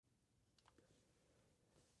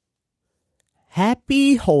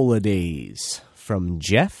Happy holidays from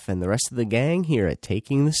Jeff and the rest of the gang here at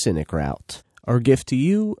Taking the Cynic Route. Our gift to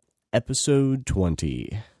you, episode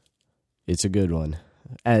 20. It's a good one,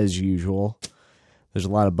 as usual. There's a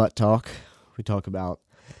lot of butt talk. We talk about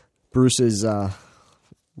Bruce's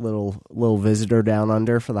little visitor down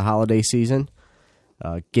under for the holiday season.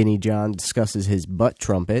 Guinea John discusses his butt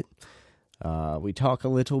trumpet. We talk a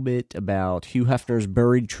little bit about Hugh Hefner's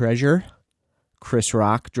buried treasure. Chris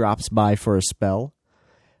Rock drops by for a spell.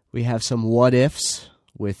 We have some what-ifs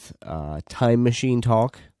with time machine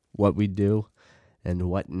talk, what we do and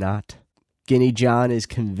what not. Guinea John is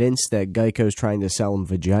convinced that Geico's trying to sell him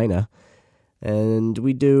vagina. And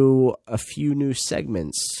we do a few new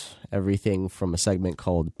segments, everything from a segment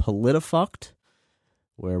called Politifucked,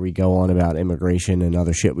 where we go on about immigration and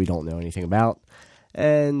other shit we don't know anything about,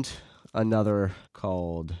 and another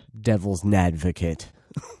called Devil's Nadvocate.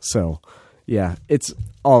 So, yeah, it's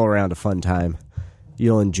all around a fun time.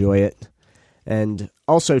 You'll enjoy it. And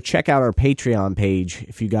also check out our Patreon page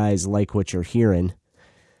if you guys like what you're hearing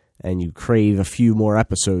and you crave a few more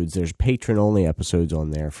episodes. There's patron-only episodes on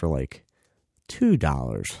there for like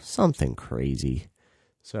 $2, something crazy.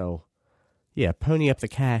 So, yeah, pony up the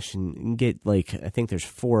cash and get like, I think there's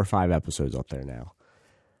 4 or 5 episodes up there now.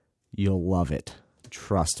 You'll love it.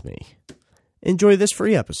 Trust me. Enjoy this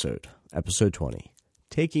free episode, episode 20,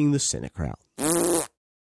 Taking the Cynic Route.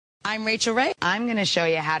 I'm Rachel Ray. I'm going to show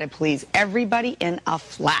you how to please everybody in a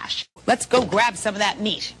flash. Let's go grab some of that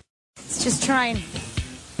meat. Let's just try and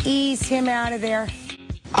ease him out of there.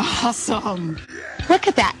 Awesome. Look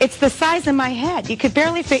at that. It's the size of my head. You could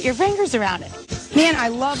barely fit your fingers around it. Man, I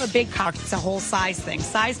love a big cock. It's a whole size thing.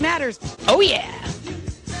 Size matters. Oh, yeah.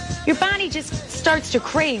 Your body just starts to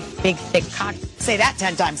crave big, thick cock. Say that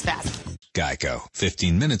 10 times fast. Geico.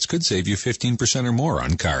 15 minutes could save you 15% or more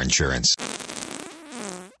on car insurance.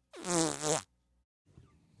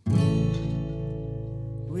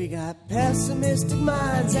 We got pessimistic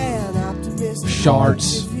minds and optimistic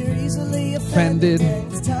Shards, if you're easily offended,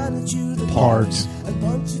 it's time to chew the parts, a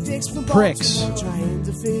bunch of dicks from pricks, Baltimore trying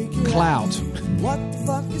to figure clout, what the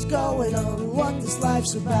fuck is going on, what this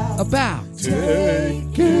life's about.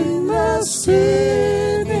 Taking the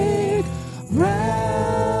cynic route.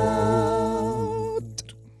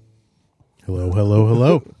 Hello, hello,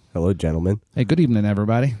 hello. Hello, gentlemen. Hey, good evening,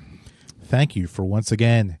 everybody. Thank you for once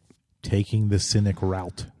again taking the cynic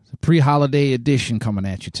route. The pre-holiday edition coming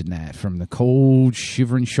at you tonight from the cold,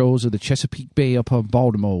 shivering shores of the Chesapeake Bay up on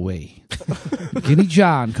Baltimore way. Guinea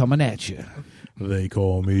John coming at you. They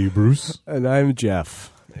call me Bruce. And I'm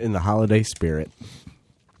Jeff, in the holiday spirit.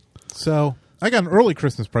 So, I got an early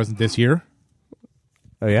Christmas present this year.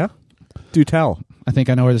 Oh, yeah? Do tell. I think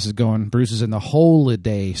I know where this is going. Bruce is in the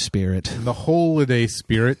holiday spirit. In the holiday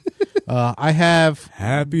spirit. I have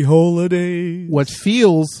Happy holidays. what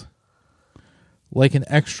feels like an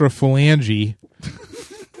extra phalange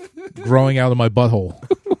growing out of my butthole.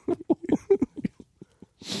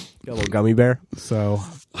 Got a little gummy bear. So,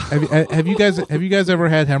 have you guys ever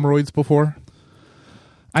had hemorrhoids before?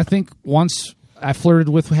 I think once I flirted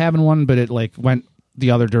with having one, but it like went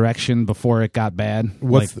the other direction before it got bad.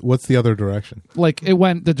 What's the other direction? Like it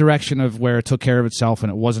went the direction of where it took care of itself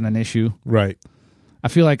and it wasn't an issue. Right. I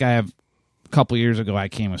feel like I have a couple years ago I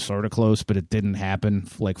came sort of close, but it didn't happen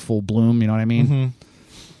like full bloom. You know what I mean? Mm-hmm.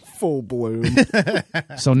 Full bloom.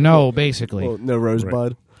 So no, basically. Well, no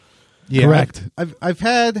rosebud. Right. Yeah, Correct. I've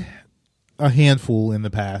had a handful in the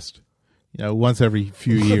past. You know, once every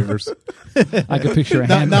few years. I could picture a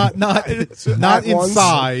handful. Not in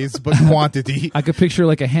size, but quantity. I could picture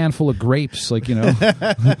like a handful of grapes, like, you know,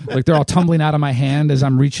 like they're all tumbling out of my hand as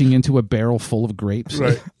I'm reaching into a barrel full of grapes.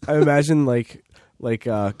 Right. I imagine like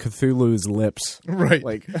Cthulhu's lips. Right.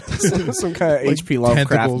 Like some kind of Like H.P. Lovecraft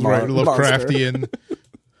tentacles, right? monster. Lovecraftian,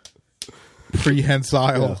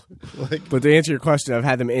 prehensile. Yeah. Like, But to answer your question, I've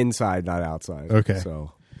had them inside, not outside. Okay.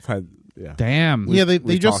 So I've had, yeah. Damn. yeah, they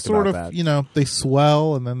we've just talked sort about of, that. you know, they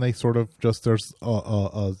swell and then they sort of just, there's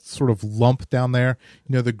a sort of lump down there.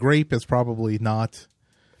 You know, the grape is probably not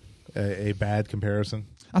a bad comparison.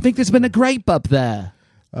 I think there's been a grape up there.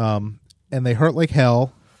 And they hurt like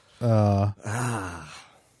hell. So,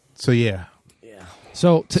 yeah.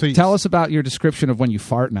 So, So you- tell us about your description of when you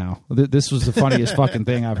fart now. This was the funniest fucking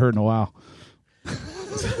thing I've heard in a while.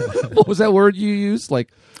 What was that word you used?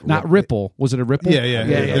 Like, not ripple. Was it a ripple? Yeah.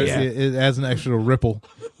 It has an extra ripple.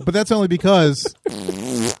 But that's only because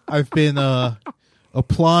I've been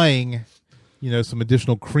applying, you know, some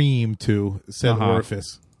additional cream to said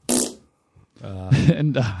orifice.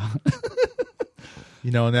 And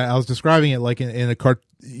You know, and I was describing it like in a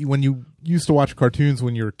when you used to watch cartoons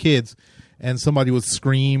when you were kids, and somebody would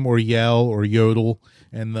scream or yell or yodel,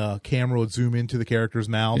 and the camera would zoom into the character's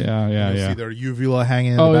mouth. Yeah, and you'll yeah. see their uvula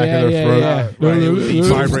hanging in the back of their throat. Yeah. Right, it would be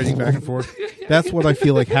vibrating back and forth. That's what I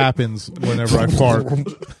feel like happens whenever I fart.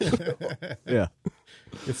 Yeah.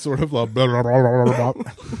 It's sort of like blah, blah, blah, blah,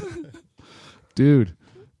 blah. Dude.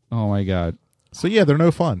 Oh my God. So yeah, they're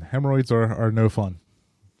no fun. Hemorrhoids are no fun.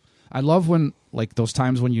 I love when, like, those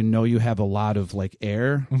times when you know you have a lot of, like,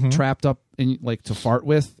 air trapped up in, like, to fart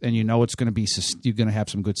with, and you know it's going to be you're going to have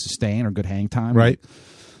some good sustain or good hang time. Right.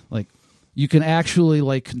 Like you can actually,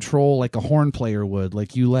 like, control like a horn player would.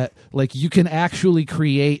 Like you can actually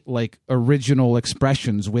create, like, original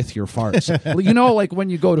expressions with your farts. You know, like when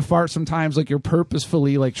you go to fart sometimes, like, you're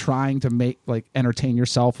purposefully, like, trying to make, like, entertain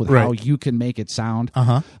yourself with how you can make it sound.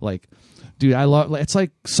 Like, dude, I love. It's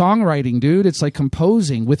like songwriting, dude. It's like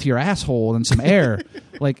composing with your asshole and some air.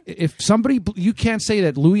 Like, if somebody, you can't say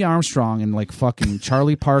that Louis Armstrong and, like, fucking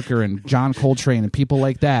Charlie Parker and John Coltrane and people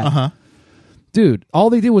like that. Dude, all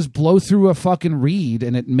they did was blow through a fucking reed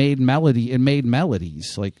and it made melody. It made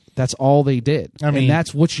melodies. Like, that's all they did. I mean, and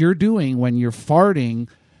that's what you're doing when you're farting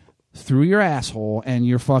through your asshole and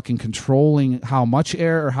you're fucking controlling how much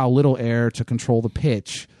air or how little air to control the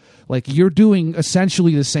pitch. Like, you're doing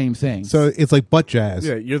essentially the same thing. So it's like butt jazz.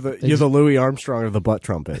 Yeah, you're the Louis Armstrong of the butt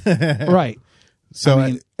trumpet. Right. So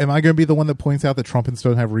am I going to be the one that points out that trumpets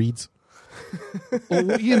don't have reeds?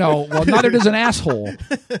 Well, you know, neither does an asshole.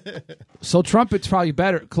 So trumpet's probably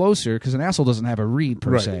closer, because an asshole doesn't have a reed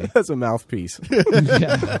per se. That's a mouthpiece.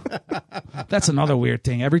 Yeah. That's another weird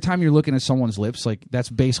thing. Every time you're looking at someone's lips, like, that's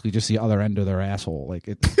basically just the other end of their asshole. Like,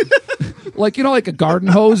 it, like, you know, like a garden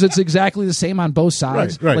hose. It's exactly the same on both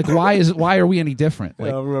sides. Right. Like, why are we any different?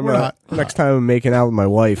 Like, remember next time I'm making out with my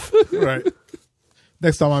wife. Right.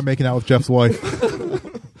 Next time I'm making out with Jeff's wife.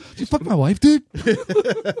 did you fuck my wife, dude?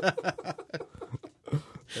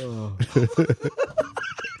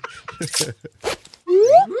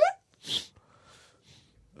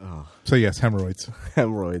 So yes, hemorrhoids.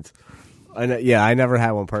 Hemorrhoids. I never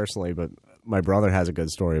had one personally, but my brother has a good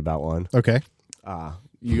story about one. Okay.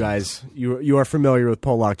 You guys, you are familiar with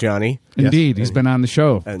Pollock Johnny. Indeed. He's been on the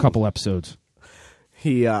show a couple episodes.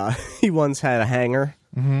 He once had a hanger.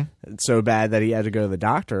 It's so bad that he had to go to the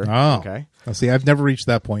doctor. Oh. Okay. See, I've never reached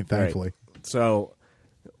that point, thankfully. Right. So,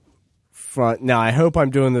 now I hope I'm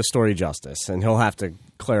doing this story justice, and he'll have to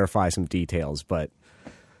clarify some details. But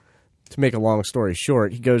to make a long story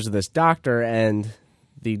short, he goes to this doctor, and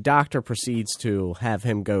the doctor proceeds to have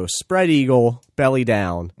him go spread eagle, belly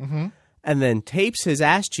down, and then tapes his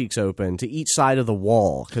ass cheeks open to each side of the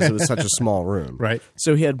wall because it was such a small room. Right.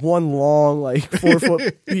 So he had one long, like,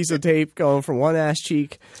 4-foot piece of tape going from one ass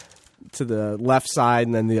cheek to the left side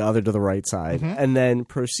and then the other to the right side, and then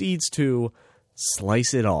proceeds to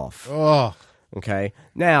slice it off. Oh. Okay.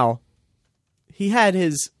 Now, he had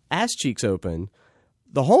his ass cheeks open.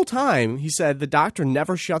 The whole time, he said the doctor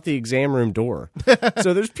never shut the exam room door.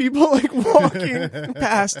 So there's people, like, walking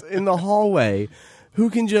past in the hallway who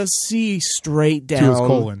can just see straight down his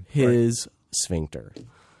colon. his sphincter.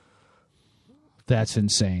 That's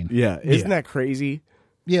insane. Yeah. Isn't that crazy?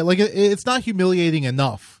 Yeah, like it's not humiliating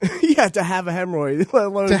enough Yeah, to have a hemorrhoid, let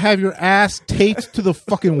alone to have your ass taped to the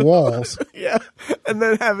fucking walls. yeah, and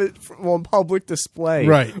then have it on public display,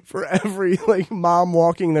 Right. for every, like, mom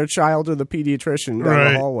walking their child to the pediatrician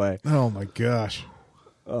down the hallway. Oh my gosh.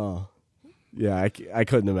 Yeah, I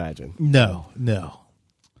couldn't imagine No.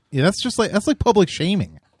 Yeah, that's like public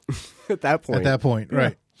shaming at that point. at that point,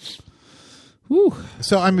 right? Whew.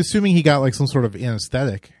 So I'm assuming he got like some sort of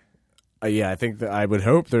anesthetic. Yeah, I think that I would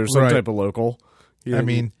hope there's some Right. type of local. I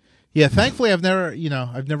mean, yeah. Thankfully, I've never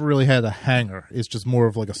really had a hanger. It's just more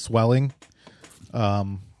of like a swelling, yeah,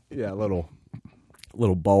 a little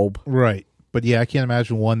bulb. right? But yeah, I can't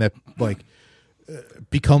imagine one that like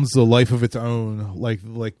becomes the life of its own, like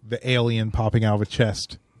the alien popping out of a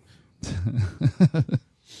chest.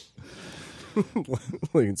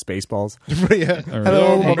 Like in Spaceballs. Yeah.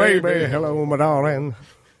 Hello, my baby. Hello, my darling.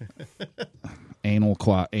 Anal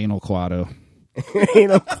quado.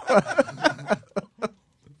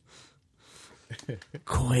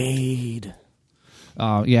 Quaid.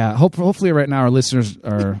 Yeah, hopefully right now our listeners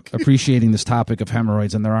are appreciating this topic of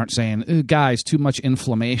hemorrhoids and they aren't saying, "Ooh, guys, too much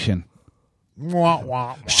inflammation." Wah,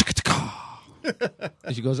 wah, wah.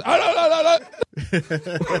 As she goes, "Ah,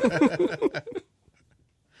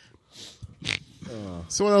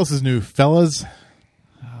 So what else is new, fellas?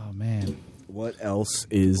 oh man. What else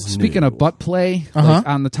is Speaking new? of butt play, like,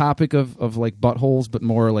 on the topic of like buttholes, but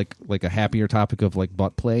more like a happier topic of like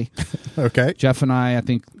butt play. Okay, Jeff and I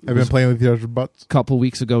think I've been playing with your butts. a couple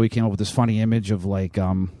weeks ago, we came up with this funny image of like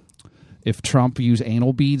if Trump used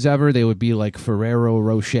anal beads ever, they would be like Ferrero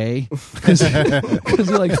Rocher,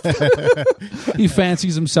 because like he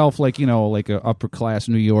fancies himself like like a upper class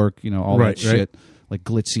New York, all that shit, like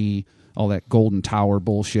glitzy, all that Golden Tower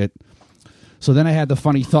bullshit. So then I had the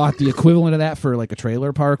funny thought: the equivalent of that for like a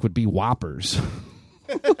trailer park would be Whoppers.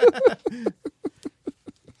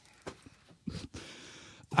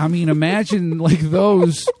 I mean, imagine like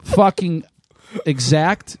those fucking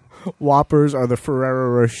exact. Whoppers are the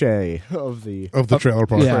Ferrero Rocher of the trailer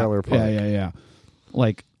park. Yeah, trailer park. Yeah.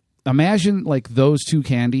 Like, imagine like those two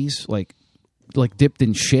candies, like dipped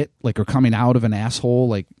in shit, like are coming out of an asshole.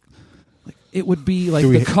 Like it would be like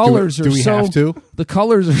the colors are so. The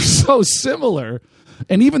colors are so similar,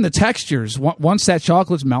 and even the textures. Once that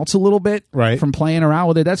chocolate melts a little bit, from playing around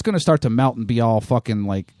with it, that's going to start to melt and be all fucking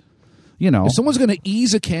like, If someone's going to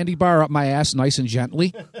ease a candy bar up my ass nice and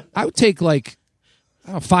gently, I would take like.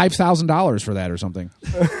 $5,000 for that or something.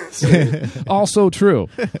 Also true.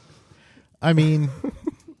 I mean,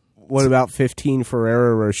 what about 15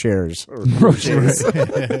 Ferrero Rochers?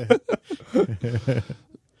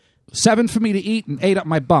 7 for me to eat and 8 up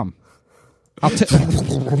my bum. I'll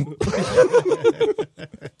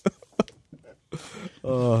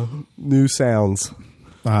new sounds.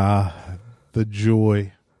 The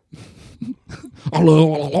joy.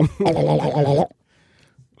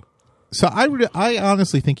 So I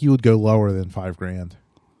honestly think you would go lower than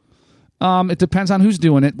 $5,000. It depends on who's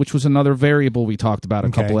doing it, which was another variable we talked about a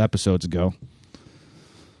couple episodes ago.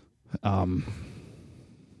 It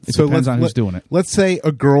depends on who's doing it. Let's say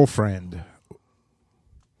a girlfriend,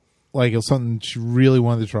 like it's something she really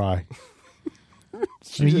wanted to try.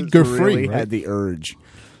 You'd go free. Really had the urge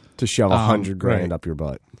to shove $100,000 up your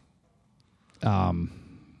butt.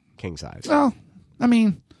 King size. Well, I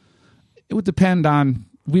mean, it would depend on.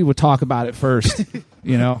 We would talk about it first,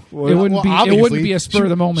 It wouldn't be a spur of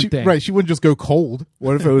the moment thing, right? She wouldn't just go cold.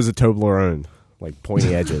 What if it was a Toblerone, like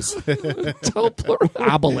pointy edges? Toblerone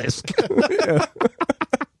obelisk.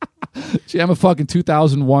 Gee, I'm a fucking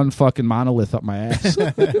 2001 fucking monolith up my ass,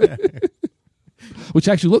 which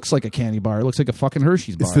actually looks like a candy bar. It looks like a fucking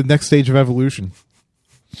Hershey's bar. It's the next stage of evolution.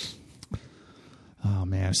 Oh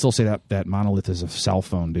man, I still say that monolith is a cell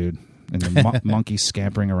phone, dude, and the monkeys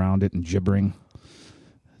scampering around it and gibbering.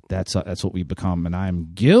 That's what we become, and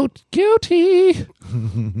I'm guilty.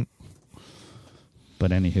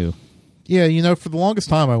 But anywho. Yeah, for the longest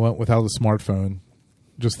time I went without a smartphone,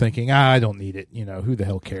 just thinking, I don't need it. Who the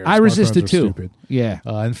hell cares? I resisted too. Stupid. Yeah.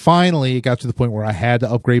 And finally it got to the point where I had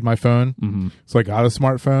to upgrade my phone. Mm-hmm. So I got a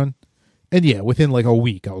smartphone. And yeah, within like a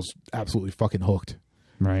week, I was absolutely fucking hooked.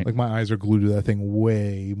 Right. Like my eyes are glued to that thing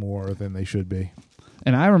way more than they should be.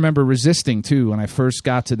 And I remember resisting, too, when I first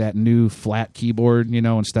got to that new flat keyboard,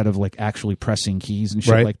 instead of, like, actually pressing keys and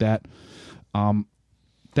shit like that.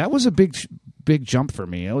 That was a big jump for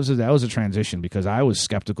me. That was a transition because I was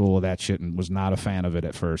skeptical of that shit and was not a fan of it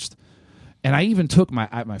at first. And I even took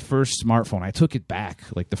my first smartphone. I took it back,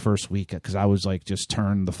 like, the first week because I was, like, just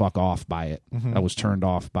turned the fuck off by it. Mm-hmm. I was turned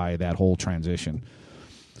off by that whole transition.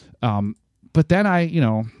 But then I,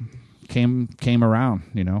 came around,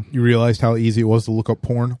 You realized how easy it was to look up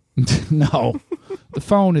porn? No. The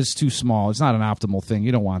phone is too small. It's not an optimal thing.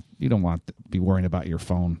 You don't want to be worrying about your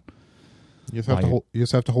phone. You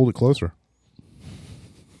just have to hold it closer.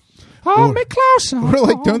 Hold me closer. Or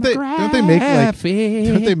like don't they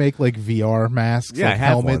make like VR masks, yeah, like I have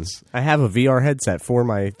helmets? One. I have a VR headset for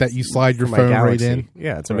my that you slide your phone right in.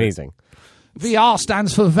 Yeah, it's amazing. VR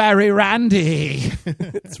stands for very randy.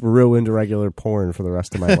 It's ruined regular porn for the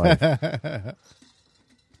rest of my life. It's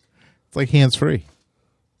like hands-free.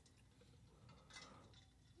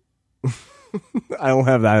 I don't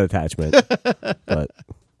have that attachment. But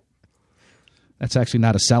that's actually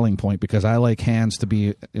not a selling point because I like hands to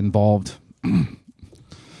be involved. I'm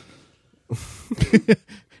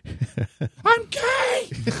gay!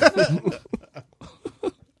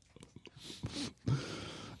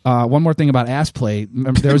 One more thing about ass play.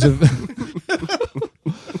 Remember, there was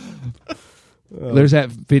there's that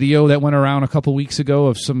video that went around a couple weeks ago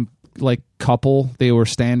of some like couple. They were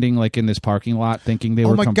standing like in this parking lot, thinking they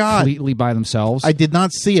were completely by themselves. I did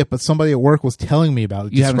not see it, but somebody at work was telling me about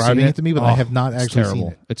it, describing it to me. But I have not actually seen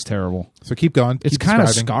it. It's terrible. So keep going. It's kind of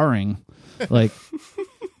scarring, like.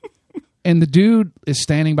 And the dude is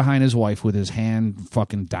standing behind his wife with his hand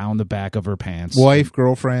fucking down the back of her pants. Wife,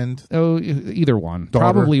 girlfriend? Oh, either one.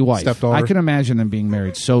 Daughter, probably wife. stepdaughter. I can imagine them being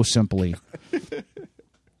married so simply.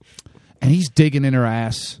 And he's digging in her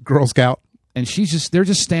ass. Girl Scout. And they're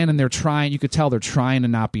just standing there trying. You could tell they're trying to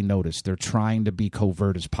not be noticed. They're trying to be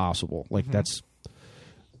covert as possible. Like that's.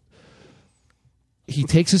 He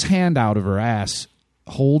takes his hand out of her ass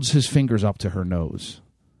holds his fingers up to her nose.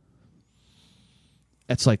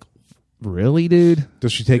 It's like, really, dude?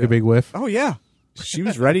 Does she take a big whiff? Oh, yeah. She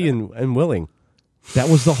was ready and willing. That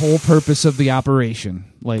was the whole purpose of the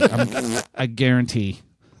operation. Like, I guarantee.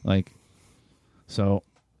 Like, so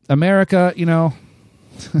America,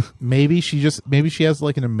 Maybe she has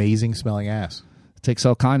like an amazing smelling ass. it takes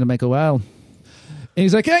all kind to make a well. And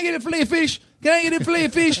he's like, can I get a fillet of fish? Can I get a fillet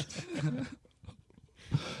of fish?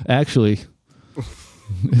 Actually,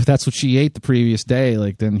 if that's what she ate the previous day,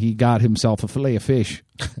 like, then he got himself a fillet of fish.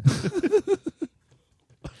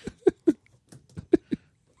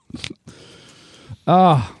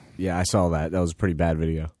 Yeah, I saw that. That was a pretty bad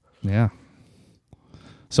video. Yeah.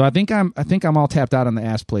 So I think I'm all tapped out on the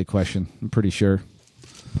ass play question. I'm pretty sure.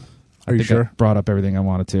 Are you sure? I brought up everything I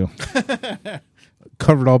wanted to.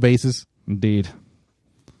 Covered all bases. Indeed.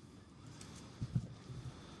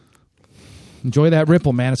 Enjoy that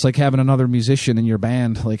ripple, man. It's like having another musician in your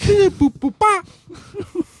band. Like,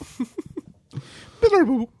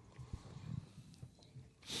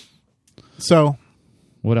 So,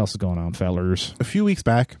 what else is going on, fellers? a few weeks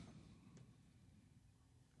back,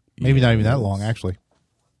 maybe not even that long, actually,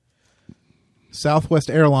 Southwest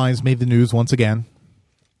Airlines made the news once again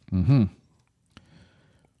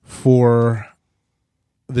for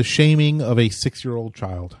the shaming of a 6-year-old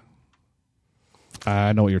child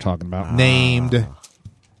I know what you're talking about. named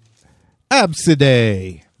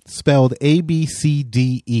Abcde, spelled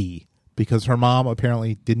ABCDE, because her mom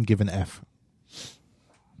apparently didn't give an F.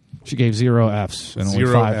 She gave 0 Fs and only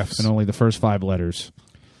 0 5 Fs. and only the first 5 letters.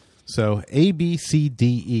 So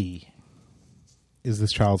ABCDE is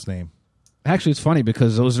this child's name. Actually, it's funny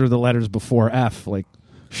because those are the letters before F. Like,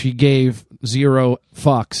 she gave 0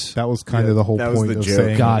 fucks. That was kind of the whole that was point the of joke.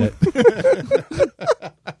 saying. Got it.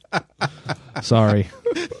 Sorry.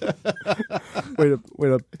 Way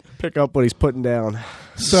to pick up what he's putting down.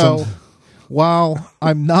 So, while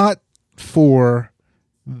I'm not for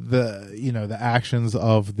the actions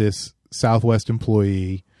of this Southwest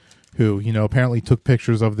employee who, apparently took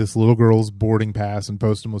pictures of this little girl's boarding pass and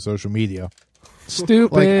posted them on social media.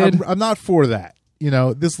 Stupid. Like, I'm not for that.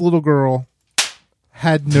 This little girl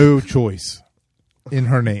had no choice in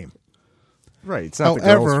her name. Right. It's not the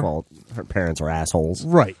However- girl's fault. Her parents are assholes.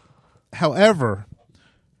 Right. However,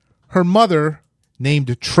 her mother,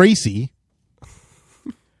 named Tracy,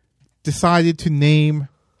 decided to name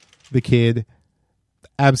the kid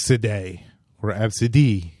Abcde or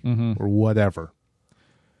Abcde or whatever.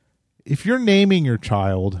 If you're naming your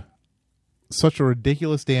child such a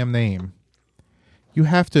ridiculous damn name, you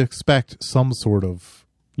have to expect some sort of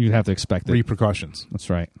You'd have to expect it. repercussions. That's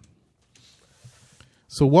right.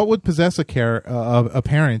 So what would possess a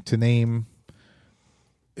parent to name,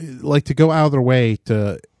 like, to go out of their way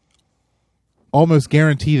to almost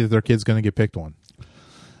guarantee that their kid's going to get picked on?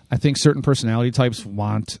 I think certain personality types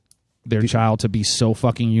want their child to be so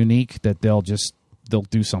fucking unique that they'll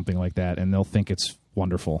do something like that and they'll think it's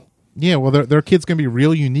wonderful. Yeah, well, their kid's going to be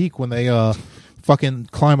real unique when they fucking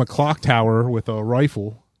climb a clock tower with a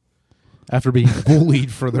rifle after being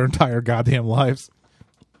bullied for their entire goddamn lives.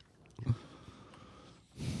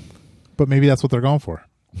 But maybe that's what they're going for.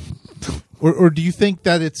 Or do you think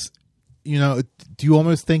that it's, do you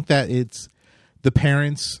almost think that it's the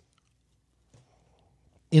parents,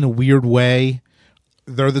 in a weird way,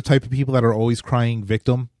 they're the type of people that are always crying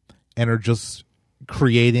victim and are just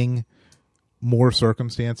creating more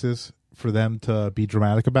circumstances for them to be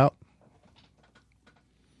dramatic about?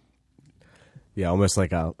 Yeah, almost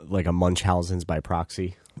like a Munchausen's by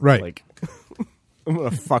proxy. Right. Like, I'm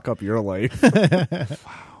gonna fuck up your life.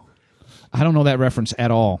 I don't know that reference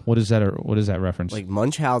at all. What is that? What is that reference? Like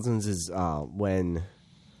Munchausen's is when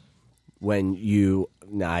you.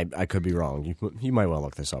 Nah, I could be wrong. You might want to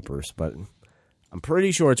look this up, Bruce, but I'm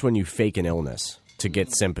pretty sure it's when you fake an illness to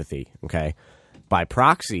get sympathy. Okay. By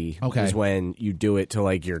proxy is when you do it to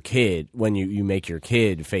like your kid, when you make your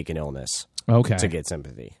kid fake an illness to get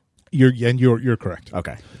sympathy. You're correct.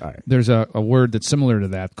 Okay. All right. There's a word that's similar to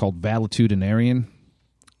that called valetudinarian.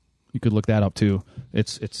 You could look that up too.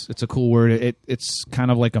 It's a cool word. It's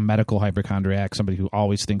kind of like a medical hypochondriac, somebody who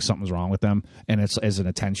always thinks something's wrong with them, and it's as an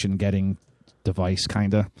attention getting device,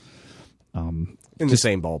 kind of. In the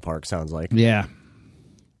same ballpark, sounds like. Yeah.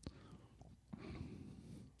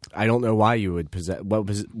 I don't know why you would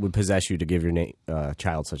would possess you to give your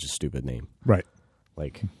child such a stupid name. Right.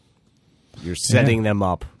 Like, you're setting them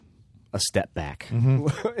up a step back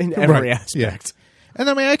in every aspect. Yeah. And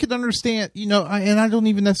I mean, I could understand, and I don't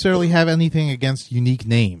even necessarily have anything against unique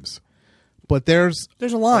names, but there's a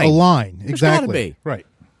line. A line, There's exactly. gotta be. Right.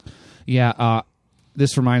 Yeah.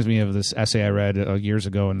 this reminds me of this essay I read years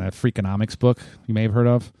ago in that Freakonomics book you may have heard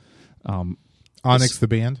of. Onyx the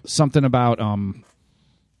band. Something about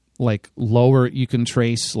like lower, you can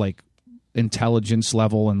trace like intelligence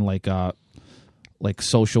level and like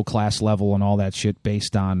social class level and all that shit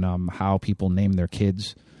based on how people name their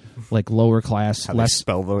kids. Like lower class, How they less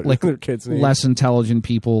spell like their kids' names. less intelligent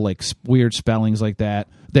people, like weird spellings like that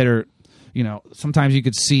are, you know, sometimes you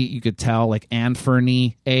could tell like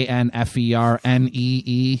Anferny, Anfernee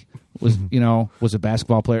was, you know, was a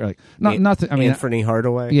basketball player. Like nothing. I mean, Anthony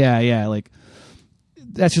Hardaway. yeah. Like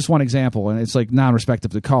that's just one example, and it's like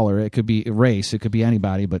non-respective to color. It could be race. It could be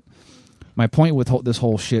anybody. But my point with this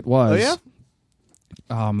whole shit was, Oh yeah.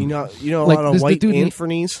 You know a like, lot of this- the white dude in the-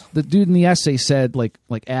 Anthonys. the dude in the essay said like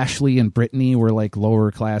Ashley and Brittany were like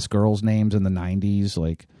lower class girls' names in the 90s,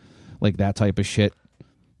 like that type of shit.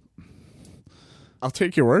 I'll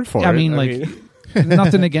take your word for it. I mean, like,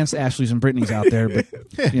 nothing against Ashley's and Brittany's out there, but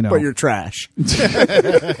you know, but you're trash.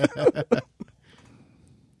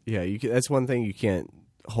 Yeah, that's one thing you can't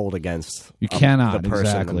hold against. you cannot the person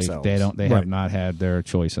exactly. themselves. They don't. They Right. have not had their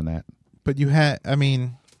choice in that. But I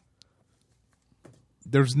mean,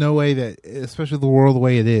 there's no way that, especially the world the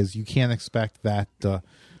way it is, you can't expect that to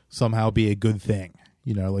somehow be a good thing.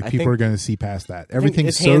 You know, like I people think- are going to see past that. I think Everything's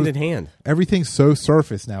it's so hand in hand. everything's so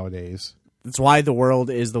surface nowadays. That's why the world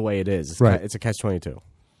is the way it is. Right. It's a catch-22.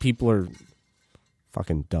 People are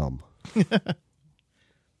fucking dumb.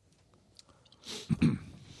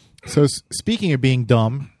 So speaking of being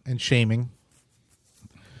dumb and shaming,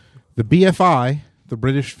 the BFI, the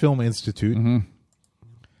British Film Institute,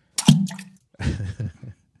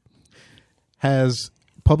 has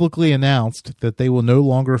publicly announced that they will no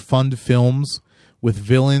longer fund films with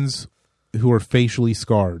villains who are facially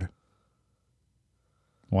scarred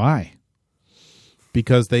Why?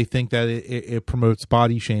 because they think that it promotes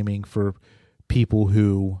body shaming for people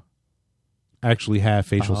who actually have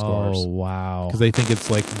facial scars. Oh wow! Because they think it's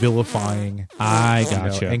like vilifying I you know,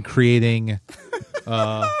 gotcha. and creating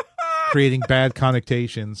bad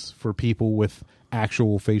connotations for people with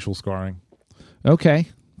actual facial scarring. Okay,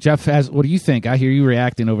 Jeff what do you think? I hear you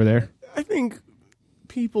reacting over there. I think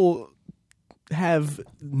people have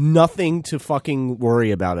nothing to fucking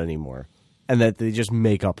worry about anymore, and that they just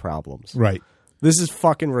make up problems. Right. This is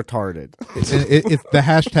fucking retarded. The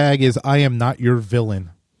hashtag is I am not your villain,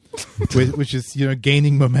 which is, you know,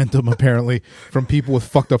 gaining momentum apparently from people with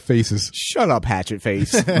fucked up faces. Shut up, hatchet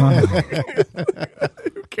face. Who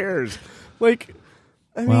cares? Like,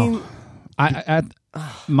 I mean, I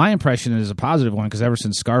my impression is a positive one because ever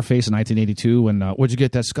since Scarface in 1982, when where'd you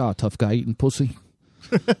get that scar? Tough guy eating pussy.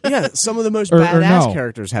 yeah, some of the most Or badass no.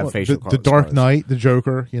 characters have facial The Dark scars. Knight, the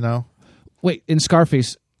Joker, you know. Wait, in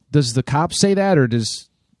Scarface, does the cop say that, or does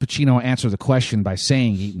Pacino answer the question by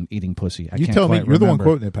saying eating pussy? I You can't tell me. quite You're the one remember.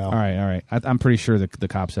 quoting it, pal. All right. I'm pretty sure the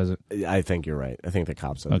cop says it. I think you're right. I think the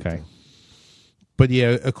cops said it Okay. too. But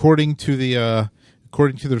yeah, according to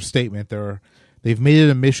their statement, they've made it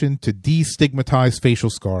a mission to destigmatize facial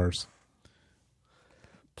scars.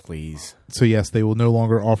 Please. So yes, they will no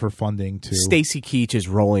longer offer funding to Stacy Keach is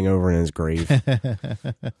rolling over in his grave.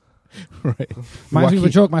 right. Reminds me of a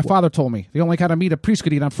Joaquin- joke my father told me. The only kind of meat a priest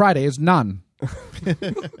could eat on Friday is none.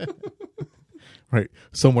 Right.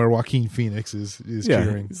 Somewhere Joaquin Phoenix is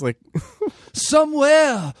cheering. He's like,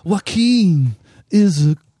 Somewhere Joaquin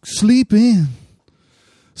is sleeping.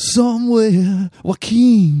 Somewhere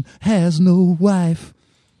Joaquin has no wife.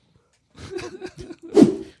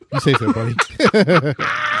 You say so, buddy.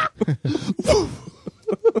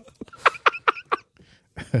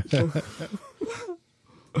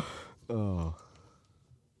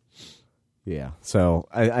 yeah. So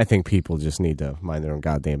I think people just need to mind their own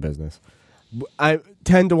goddamn business.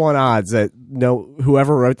 10-1 odds that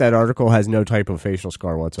whoever wrote that article has no type of facial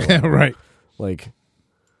scar whatsoever. Right. Like,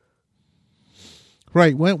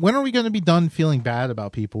 Right. When are we going to be done feeling bad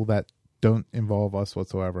about people that don't involve us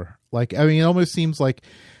whatsoever? Like, I mean, it almost seems like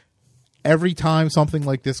every time something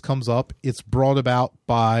like this comes up, it's brought about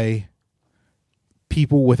by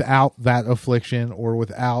people without that affliction or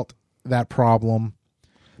without that problem.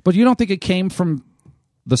 But you don't think it came from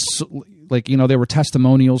there were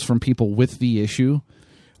testimonials from people with the issue?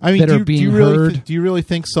 I mean, that are being heard? do you really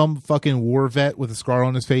think some fucking war vet with a scar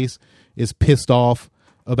on his face is pissed off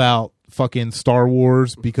about fucking Star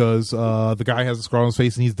Wars because the guy has a scar on his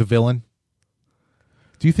face and he's the villain?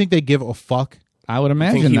 Do you think they give a fuck? I would I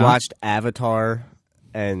imagine think he not. watched Avatar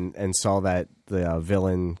and saw that the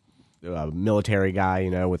villain military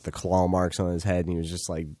guy, with the claw marks on his head, and he was just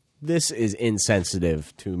like, this is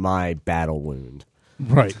insensitive to my battle wound.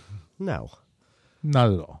 Right. No.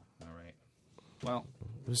 Not at all. Well,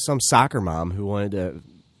 It was some soccer mom who wanted to,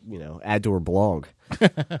 add to her blog.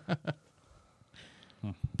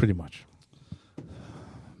 Pretty much.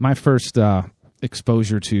 My first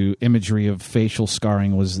exposure to imagery of facial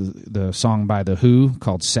scarring was the song by The Who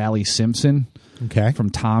called Sally Simpson. Okay. From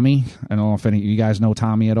Tommy. I don't know if any of you guys know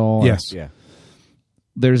Tommy at all. Yes. Yeah.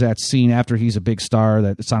 There's that scene after he's a big star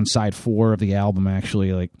that it's on side 4 of the album,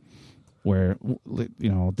 actually, like where,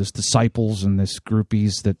 this disciples and this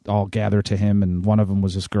groupies that all gather to him, and one of them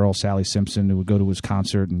was this girl, Sally Simpson, who would go to his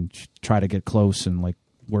concert and try to get close and like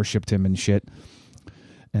worshipped him and shit.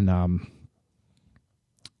 And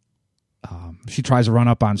she tries to run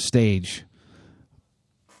up on stage,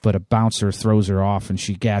 but a bouncer throws her off and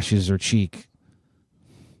she gashes her cheek.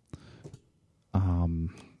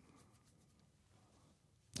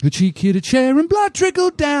 Her cheek hit a chair and blood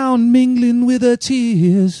trickled down, mingling with her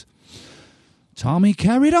tears. Tommy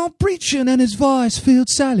carried on preaching and his voice filled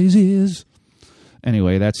Sally's ears.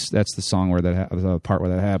 Anyway, that's the song where the part where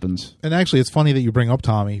that happens. And actually, it's funny that you bring up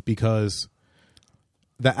Tommy, because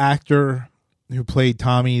the actor who played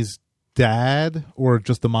Tommy's dad, or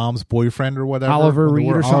just the mom's boyfriend or whatever, Oliver Reed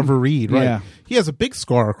or something? Oliver Reed, right? Yeah. He has a big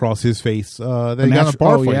scar across his face. That he got in a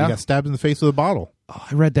bar fight. Yeah? He got stabbed in the face with a bottle. Oh,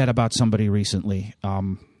 I read that about somebody recently.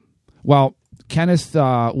 Well, Kenneth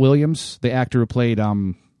Williams, the actor who played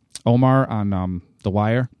Omar on The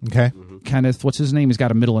Wire. Okay. Kenneth, what's his name? He's got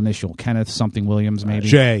a middle initial. Kenneth something Williams, maybe.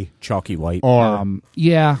 J. Chalky White. R.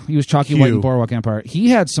 Yeah, he was Chalky Q. White in Boardwalk Empire. He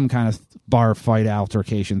had some kind of bar fight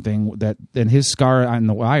altercation thing that, and his scar on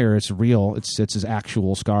The Wire, it's real. It's his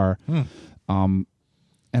actual scar. And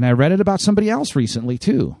I read it about somebody else recently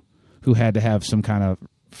too, who had to have some kind of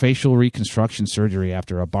facial reconstruction surgery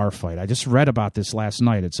after a bar fight. I just read about this last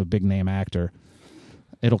night. It's a big name actor.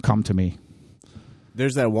 It'll come to me.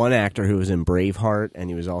 There's that one actor who was in Braveheart, and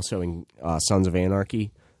he was also in Sons of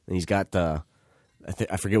Anarchy. And he's got I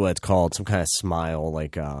forget what it's called, some kind of smile,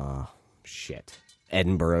 like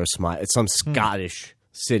Edinburgh smile. It's some Scottish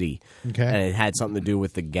city, Okay. and it had something to do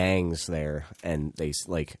with the gangs there, and they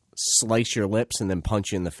like slice your lips and then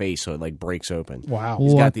punch you in the face, so it like breaks open. Wow.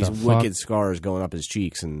 He's What got these the fuck? wicked scars going up his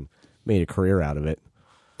cheeks, and made a career out of it.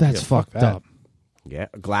 That's fucked that. up. Yeah,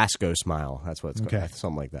 Glasgow smile. That's what it's Okay. called.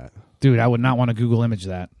 Something like that. Dude, I would not want to Google image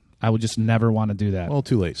that. I would just never want to do that. Well,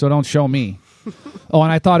 too late. So don't show me. Oh,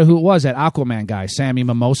 and I thought of who it was, that Aquaman guy, Sammy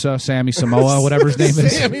Samoa, whatever his name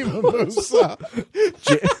is. Sammy Mimosa.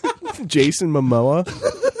 Jason Momoa.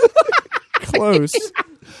 Close.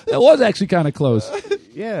 It was actually kind of close.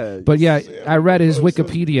 Yeah. But yeah, I read his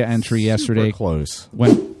Wikipedia entry yesterday. Super close.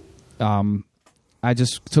 When I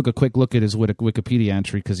just took a quick look at his Wikipedia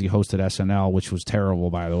entry because he hosted SNL, which was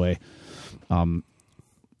terrible, by the way.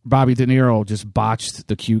 Bobby De Niro just botched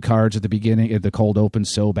the cue cards at the beginning at the cold open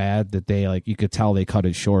so bad that they you could tell they cut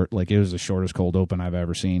it short. Like, it was the shortest cold open I've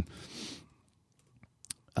ever seen.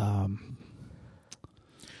 So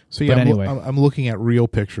yeah, But anyway. I'm looking at real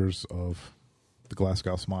pictures of the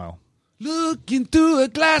Glasgow smile, Looking through a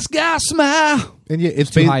Glasgow smile. and yeah, it's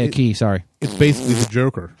Too high a key, sorry. It's basically the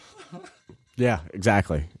Joker. Yeah,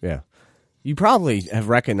 exactly. Yeah. You probably have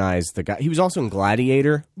recognized the guy. He was also in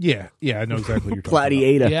Gladiator. Yeah, I know exactly what you're talking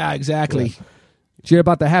Gladiator. Yeah, exactly. Did you hear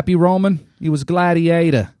about the Happy Roman? He was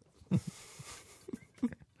Gladiator.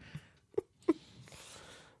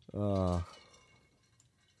 about.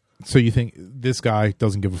 So you think this guy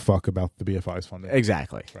doesn't give a fuck about the BFI's funding?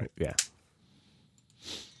 Exactly. Right. Yeah.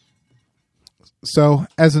 So,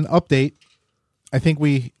 as an update, I think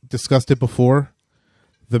we discussed it before.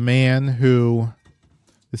 The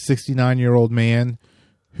 69-year-old man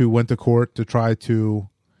who went to court to try to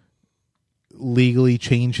legally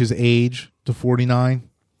change his age to 49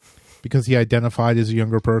 because he identified as a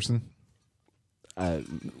younger person.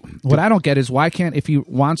 What I don't get is why can't, if he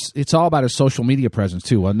wants, it's all about his social media presence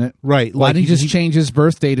too, wasn't it? Right. Why like didn't he just change his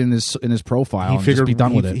birth date in his profile and just be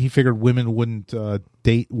done with it? He figured women wouldn't want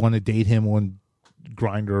to date him on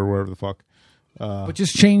Grindr or wherever the fuck. But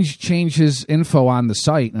just change his info on the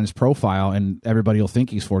site and his profile, and everybody will think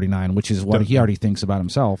he's 49, which is what he already thinks about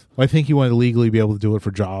himself. Well, I think he wanted to legally be able to do it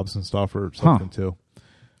for jobs and stuff or something too.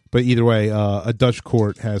 But either way, a Dutch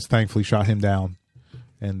court has thankfully shot him down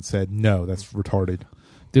and said, no, that's retarded.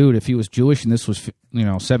 Dude, if he was Jewish and this was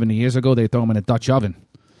 70 years ago, they'd throw him in a Dutch oven.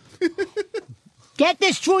 Get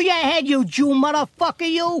this through your head, you Jew motherfucker,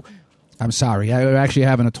 you! I'm sorry. I'm actually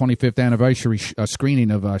having a 25th anniversary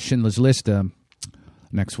screening of Schindler's List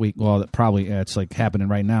next week. Well, probably it's like happening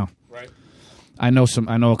right now. Right. I know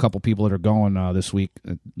a couple people that are going this week,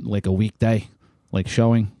 like a weekday, like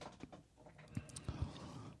showing.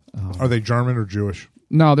 Are they German or Jewish?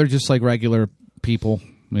 No, they're just like regular people,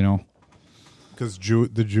 Because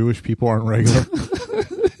the Jewish people aren't regular.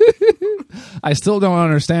 I still don't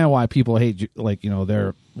understand why people hate, like,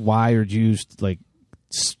 why are Jews, like,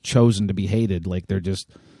 chosen to be hated? Like, they're just...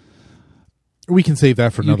 We can save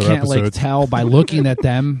that for You another can't, episode. like, tell by looking at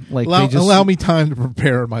them. Like, allow me time to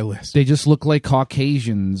prepare my list. They just look like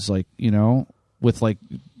Caucasians, like, with, like,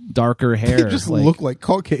 darker hair. They just look like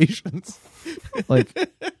Caucasians. like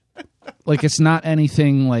it's not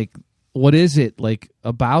anything, like, what is it, like,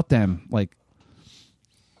 about them? Like,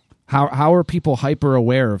 how are people hyper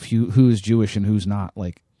aware of who is Jewish and who's not?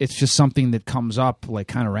 Like, it's just something that comes up, like,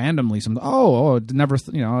 kind of randomly. Never,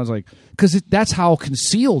 I was like, because that's how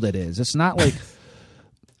concealed it is. It's not like,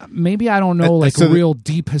 maybe I don't know, like, real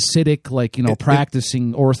deep Hasidic, like,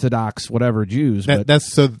 practicing Orthodox, whatever Jews. But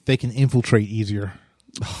that's so that they can infiltrate easier.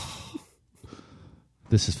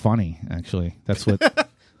 This is funny, actually. That's what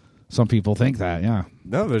some people think that, yeah.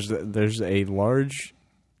 No, there's a large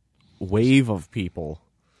wave of people,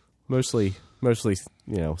 mostly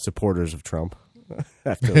supporters of Trump. I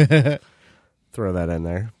have to throw that in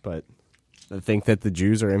there, but I think that the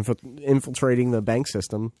Jews are infiltrating the bank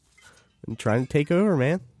system and trying to take over,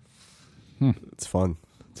 man. It's fun.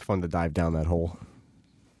 It's fun to dive down that hole.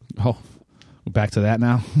 Oh, we're back to that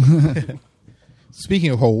now. Speaking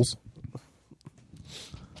of holes,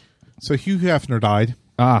 so Hugh Hefner died.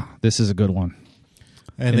 This is a good one.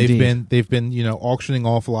 And Indeed. they've been auctioning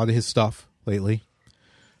off a lot of his stuff lately.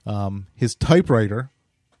 His typewriter,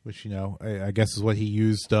 which I guess is what he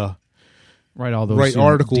used write all those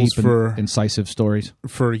articles deep for incisive stories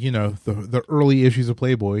for the early issues of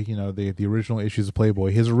Playboy, the original issues of Playboy.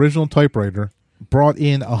 His original typewriter brought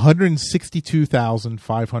in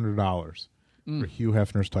 $162,500 for Hugh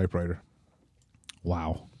Hefner's typewriter.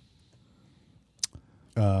 Wow.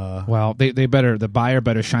 Well, the buyer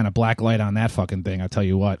better shine a black light on that fucking thing. I'll tell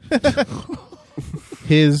you what.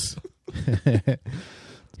 His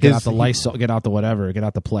Get out the Lysol, get out the whatever, get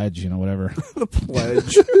out the pledge, whatever. The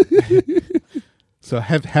pledge. So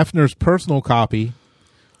Hefner's personal copy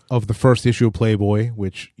of the first issue of Playboy,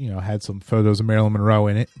 which had some photos of Marilyn Monroe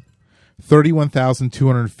in it,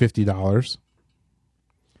 $31,250.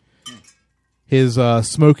 His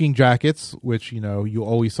smoking jackets, which you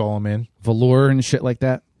always saw him in, Velour and shit like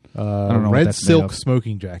that. I don't know what red that's silk made of.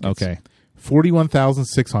 smoking jackets. Okay,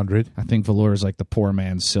 $41,600. I think velour is like the poor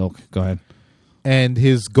man's silk. Go ahead. And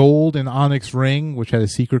his gold and onyx ring, which had a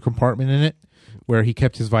secret compartment in it, where he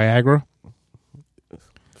kept his Viagra,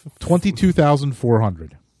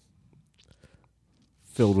 $22,400.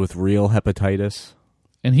 Filled with real hepatitis.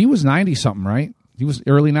 And he was 90-something, right? He was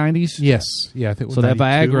early 90s? Yes. Yeah. I think it was so that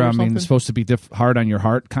 92 Viagra, or I mean, it's supposed to be hard on your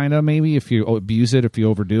heart, kind of, maybe, if you abuse it, if you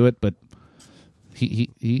overdo it. But he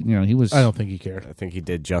was... I don't think he cared. I think he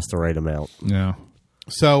did just the right amount. Yeah.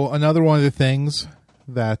 So another one of the things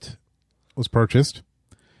that was purchased,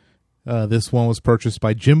 this one was purchased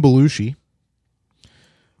by Jim Belushi.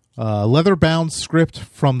 Leather-bound script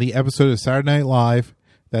from the episode of Saturday Night Live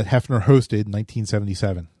that Hefner hosted in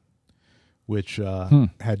 1977, which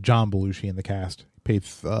had John Belushi in the cast. Paid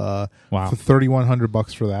Wow.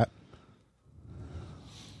 $3,100 for that.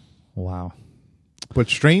 Wow. But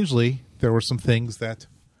strangely, there were some things that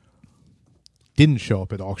didn't show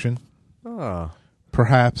up at auction.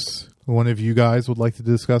 Perhaps one of you guys would like to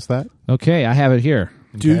discuss that? Okay, I have it here.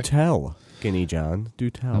 Do tell, Guinea John.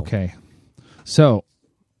 Do tell. Okay. So,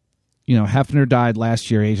 Hefner died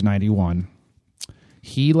last year, age 91.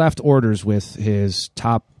 He left orders with his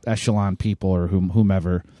top echelon people or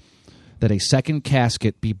whomever that a second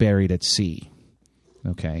casket be buried at sea.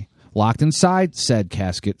 Okay. Locked inside said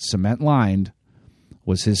casket, cement-lined,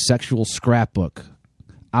 was his sexual scrapbook.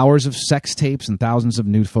 Hours of sex tapes and thousands of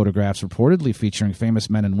nude photographs reportedly featuring famous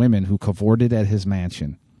men and women who cavorted at his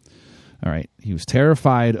mansion. All right. He was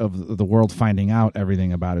terrified of the world finding out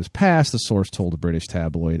everything about his past, the source told a British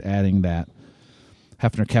tabloid, adding that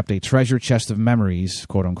Hefner kept a treasure chest of memories,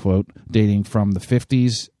 quote unquote, dating from the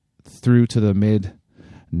 50s through to the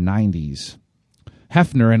mid-90s.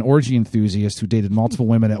 Hefner, an orgy enthusiast who dated multiple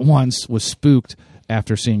women at once, was spooked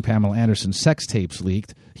after seeing Pamela Anderson's sex tapes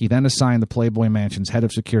leaked. He then assigned the Playboy Mansion's head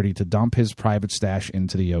of security to dump his private stash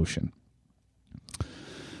into the ocean.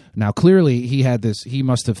 Now, clearly, he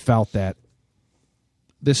must have felt that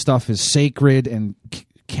this stuff is sacred and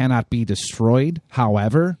cannot be destroyed.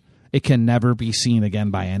 However, it can never be seen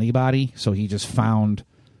again by anybody. So he just found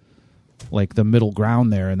like the middle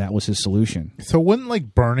ground there, and that was his solution. So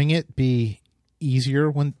wouldn't burning it be easier?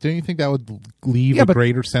 Don't you think that would leave a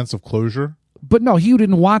greater sense of closure? But no, he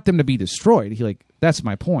didn't want them to be destroyed. That's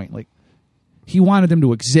my point. He wanted them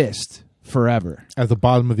to exist forever at the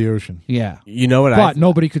bottom of the ocean. Yeah, but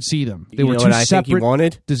nobody could see them. They were two separate he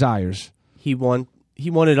wanted? desires. He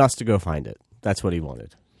wanted us to go find it. That's what he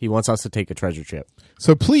wanted. He wants us to take a treasure chip.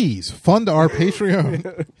 So please fund our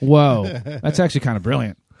Patreon. Whoa, that's actually kind of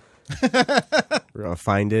brilliant. We're going to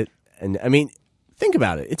find it. And, I mean, think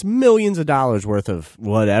about it. It's millions of dollars worth of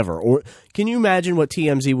whatever. Or can you imagine what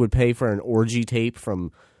TMZ would pay for an orgy tape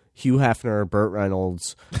from Hugh Hefner, Burt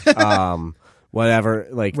Reynolds, whatever,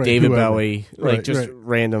 like Right, David whoever. Bowie, like Right, just right.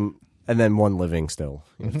 random, and then one living still.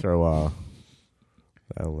 You throw, I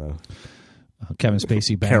don't know, Kevin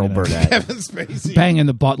Spacey Carol banging, Burnett. Kevin Spacey banging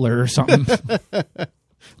the butler or something.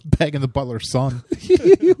 begging the butler's son.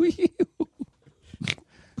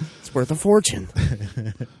 It's worth a fortune.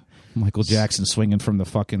 Michael Jackson swinging from the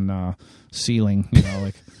fucking ceiling,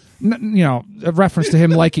 like a reference to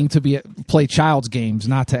him liking to play child's games,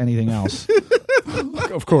 not to anything else.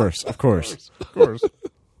 Of course.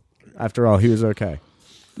 After all, he was okay.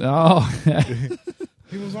 Oh,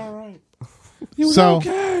 He was all right. he was So-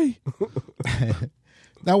 okay.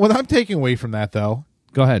 Now, what I'm taking away from that, though,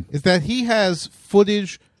 Go ahead. is that he has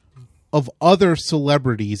footage of other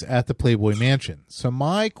celebrities at the Playboy Mansion. So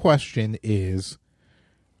my question is,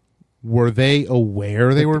 were they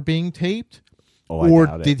aware they were being taped? Oh, I Or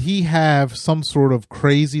doubt it. did he have some sort of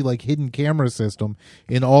crazy like hidden camera system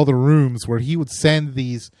in all the rooms where he would send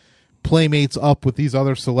these playmates up with these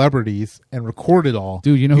other celebrities and record it all?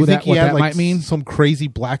 Dude, you know who think that- he what had, that like, might mean? Some crazy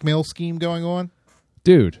blackmail scheme going on?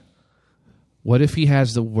 Dude, what if he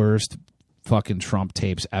has the worst fucking Trump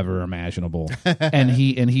tapes ever imaginable, and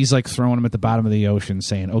he's like throwing them at the bottom of the ocean,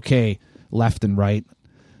 saying, "Okay, left and right,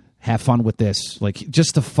 have fun with this," like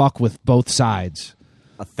just to fuck with both sides.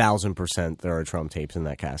 1,000% there are Trump tapes in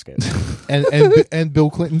that casket And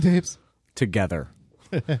Bill Clinton tapes together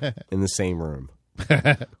in the same room,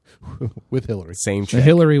 with Hillary. same chick.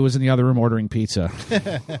 Hillary was in the other room ordering pizza.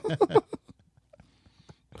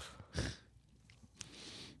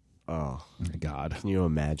 Oh, My God. can you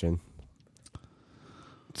imagine?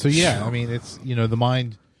 So yeah, I mean, it's the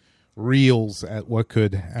mind reels at what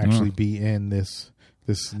could actually be in this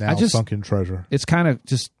now sunken treasure. It's kind of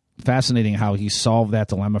just fascinating how he solved that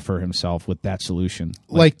dilemma for himself with that solution.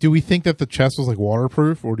 Like, do we think that the chest was like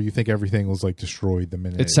waterproof, or do you think everything was like destroyed the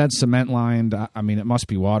minute It said cement lined. I mean, it must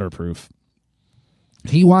be waterproof.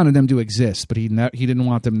 He wanted them to exist, but he didn't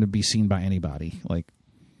want them to be seen by anybody.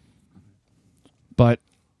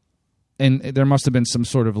 And there must have been some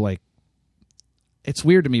sort of like. It's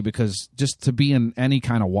weird to me because just to be in any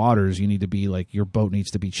kind of waters, you need to be like your boat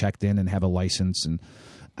needs to be checked in and have a license. And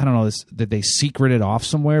I don't know, did they secret it off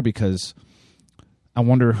somewhere? Because I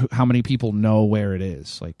wonder how many people know where it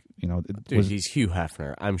is. Dude, he's Hugh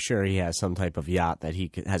Hefner. I'm sure he has some type of yacht that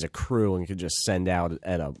has a crew and could just send out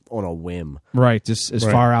on a whim. right, just as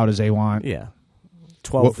far out as they want. Yeah.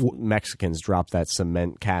 12 Mexicans dropped that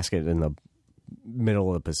cement casket in the middle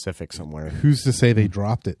of the Pacific somewhere. Who's to say they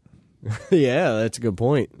dropped it? Yeah, that's a good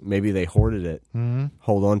point. Maybe they hoarded it. Mm-hmm.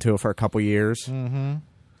 Hold on to it for a couple years. Mm-hmm.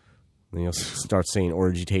 Then you'll start seeing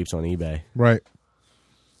orgy tapes on eBay. Right.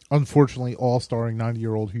 Unfortunately, all starring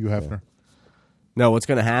 90-year-old Hugh Hefner. No, what's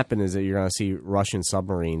going to happen is that you're going to see Russian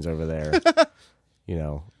submarines over there,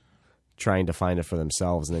 trying to find it for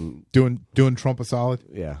themselves. And then, Doing Trump a solid.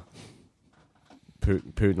 yeah,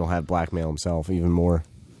 Putin will have blackmail himself even more.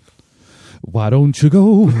 Why don't you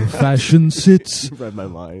go? Fashion sits. Read my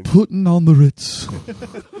mind. Putting on the Ritz.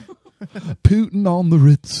 Putin on the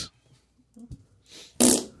Ritz.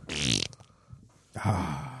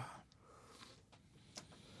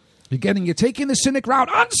 You're taking the cynic route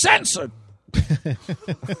uncensored.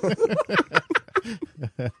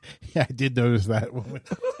 Yeah, I did notice that one.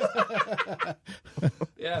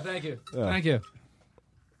 Yeah, thank you. Thank you.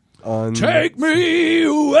 On Take me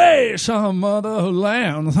away, some other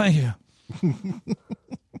land. Thank you.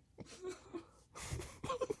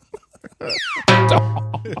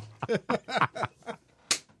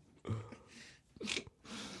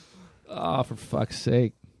 Oh, for fuck's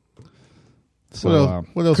sake! So,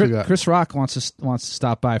 What else we got? Chris Rock wants to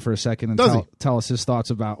stop by for a second and Does tell us his thoughts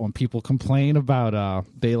about when people complain about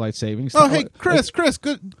daylight savings. Oh, hey, Chris,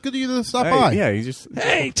 good of you to stop by. Yeah, you just.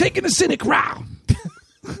 Hey, taking the cynic route.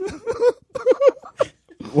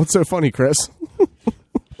 What's so funny, Chris?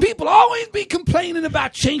 People always be complaining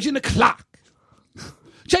about changing the clock.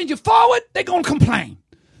 Change it forward, they're going to complain.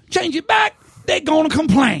 Change it back, they're going to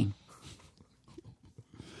complain.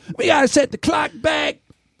 We got to set the clock back.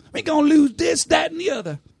 We're going to lose this, that, and the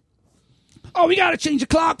other. Oh, we got to change the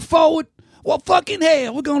clock forward. Well, fucking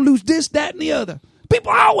hell, we're going to lose this, that, and the other.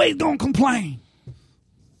 People always going to complain.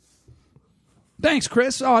 Thanks,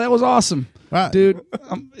 Chris. Oh, that was awesome. Right. Dude,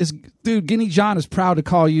 Guinea John is proud to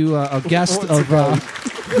call you a guest of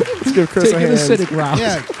Let's give Chris a taking the hand. cynic route.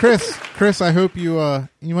 Yeah, Chris, Chris, I hope you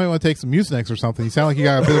you might want to take some Mucinex or something. You sound like you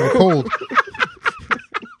got a bit of a cold.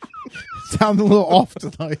 Sound a little off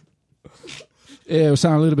tonight. Yeah, it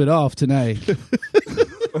sound a little bit off tonight.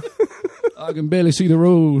 I can barely see the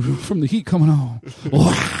road from the heat coming on.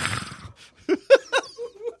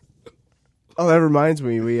 Oh, that reminds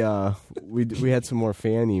me. We had some more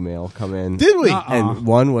fan email come in. Did we? And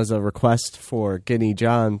one was a request for Guinea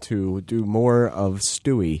John to do more of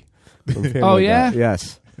Stewie. from Family Oh, Guy. yeah?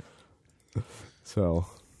 Yes. So,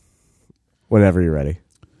 whenever you're ready.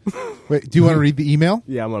 Wait, do you want to read the email?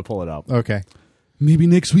 Yeah, I'm gonna pull it up. Okay. Maybe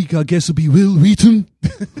next week I guess it'll be Will Wheaton.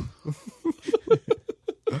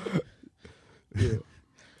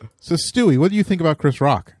 So, Stewie, what do you think about Chris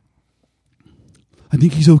Rock? I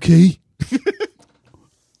think he's okay.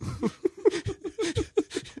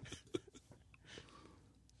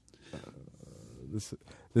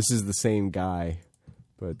 This is the same guy,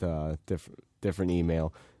 but different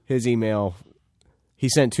email. His email, he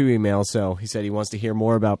sent 2 emails. So he said he wants to hear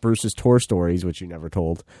more about Bruce's tour stories, which you never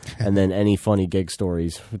told, and then any funny gig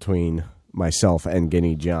stories between myself and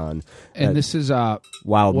Guinea John. And this is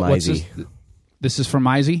Wild what's Mizey. This is from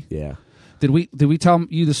Mizey. Yeah. Did we tell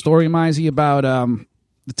you the story, Mizey, about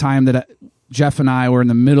the time that Jeff and I were in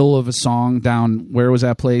the middle of a song down, where was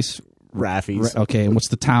that place? Raffies. Okay, and what's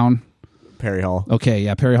the town? Perry Hall. Okay,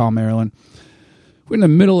 yeah, Perry Hall, Maryland. We're in the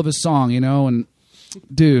middle of a song, and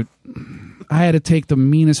dude, I had to take the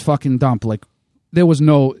meanest fucking dump. Like, there was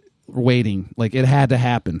no waiting. Like, it had to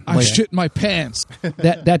happen. I Like, shit my pants.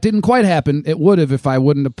 that didn't quite happen. It would have if I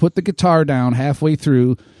wouldn't have put the guitar down halfway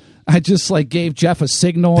through. I just gave Jeff a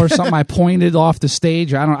signal or something. I pointed off the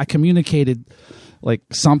stage. I communicated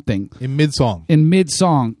something In mid-song. in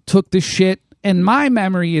mid-song. Took the shit, and my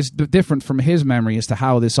memory is different from his memory as to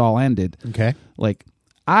how this all ended. Okay.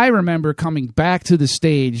 I remember coming back to the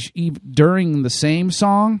stage during the same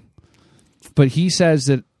song, but he says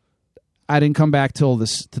that I didn't come back till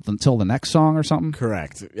the next song or something.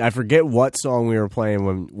 Correct. I forget what song we were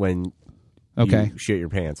playing when Okay. you shit your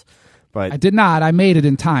pants. But I did not. I made it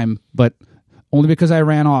in time, but only because I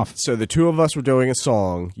ran off. so the two of us were doing a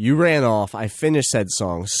song. You ran off. I finished said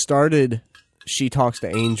song. Started "She Talks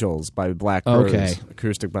to Angels" by Black Rose, Okay.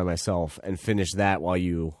 acoustic by myself, and finished that while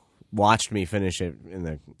you watched me finish it in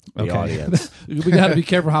the Okay. audience. We got to be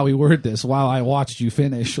careful how we word this. While I watched you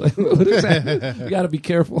finish, what is that? We got to be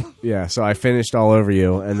careful. Yeah, so I finished all over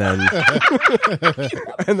you, and then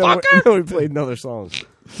and then we played another song.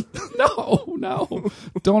 No,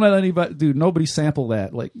 don't let anybody, dude. Nobody sample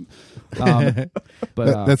that.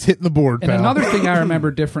 But That's hitting the board, and pal. another thing I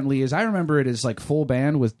remember differently is I remember it as full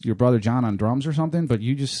band with your brother John on drums or something. But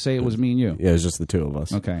you just say it was me and you. Yeah, it was just the two of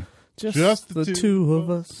us. Okay. Just the two of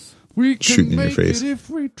us. We Shooting in your face. it if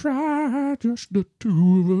we try, just the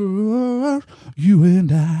two of us, you and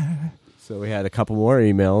I. So we had a couple more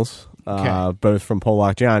emails, Okay. both from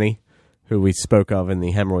Pollock Johnny, who we spoke of in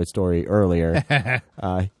the hemorrhoid story earlier.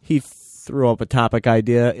 He threw up a topic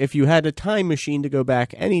idea. If you had a time machine to go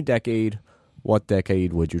back any decade, what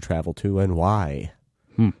decade would you travel to and why?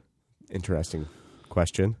 Interesting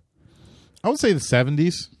question. I would say the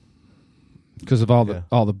 70s. Because of all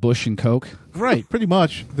the Bush and Coke. Right, pretty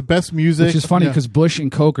much. The best music. Which is funny Yeah. because Bush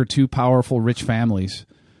and Coke are two powerful, rich families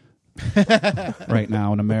right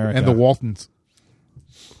now in America. And the Waltons.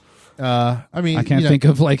 I mean, I can't think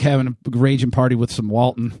of having a raging party with some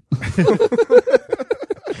Walton.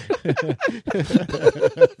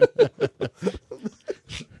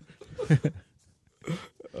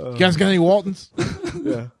 You guys got any Waltons?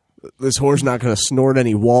 Yeah. This whore's not going to snort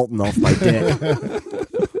any Walton off my dick.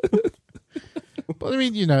 But I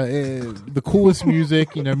mean, the coolest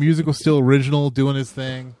music. Music was still original, doing his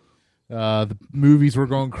thing. The movies were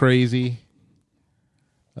going crazy.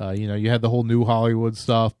 You had the whole new Hollywood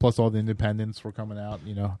stuff, plus all the independents were coming out.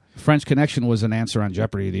 French Connection was an answer on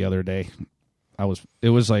Jeopardy the other day. I think it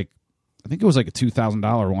was a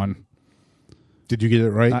 $2,000 one. Did you get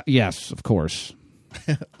it right? Yes, of course.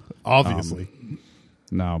 Obviously.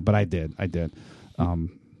 No, but I did.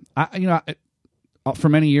 For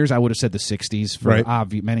many years I would have said the 60s for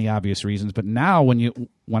Right. many obvious reasons. But now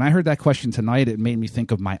when I heard that question tonight, it made me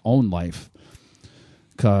think of my own life.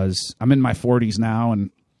 Because I'm in my 40s now,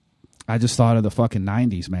 and I just thought of the fucking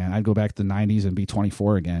 90s, man. I'd go back to the 90s and be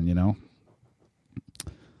 24 again,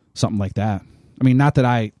 Something like that. I mean, not that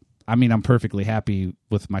I'm perfectly happy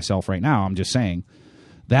with myself right now. I'm just saying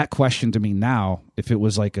that question to me now, if it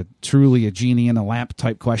was truly a genie in a lamp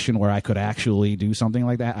type question where I could actually do something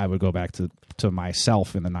like that, I would go back to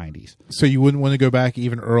myself in the 90s. So you wouldn't want to go back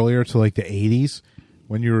even earlier to the 80s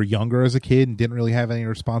when you were younger as a kid and didn't really have any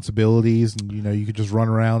responsibilities, and you could just run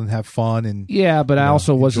around and have fun and Yeah, but I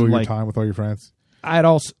also wasn't enjoy like your time with all your friends. I'd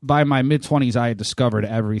also by my mid-20s I had discovered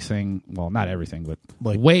everything. Well, not everything, but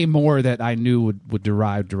Like- way more that I knew would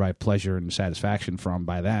derive pleasure and satisfaction from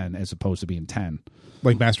by then, as opposed to being 10.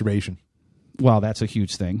 Like masturbation. Well, that's a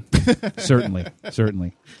huge thing. certainly.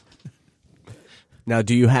 Now,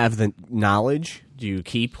 do you have the knowledge? Do you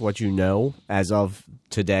keep what you know as of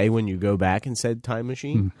today when you go back in said time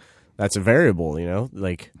machine? That's a variable,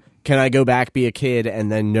 Like, can I go back, be a kid,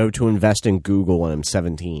 and then know to invest in Google when I'm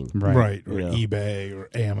 17? Right. Or eBay or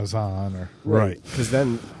Amazon or Because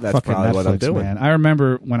then that's Fucking probably Netflix, what I'm doing. man. I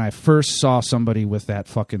remember when I first saw somebody with that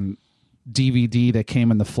fucking DVD that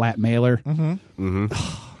came in the flat mailer. Mm-hmm.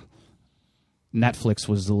 Netflix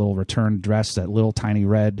was the little return address, that little tiny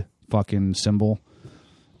red fucking symbol.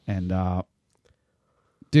 And,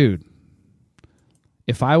 dude,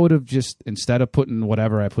 if I would have just, instead of putting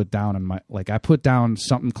whatever I put down in my, I put down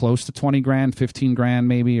something close to 20 grand, 15 grand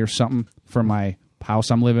maybe or something for my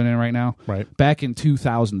house I'm living in right now. Right. Back in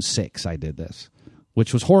 2006, I did this,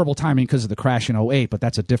 which was horrible timing because of the crash in 2008, but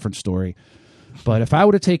that's a different story. But if I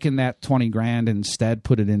would have taken that 20 grand and instead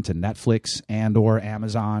put it into Netflix and or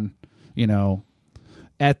Amazon,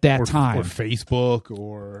 at that time. Or Facebook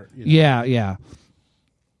or... Yeah.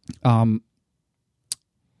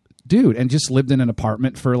 Dude, and just lived in an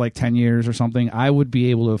apartment for 10 years or something, I would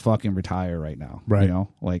be able to fucking retire right now. Right.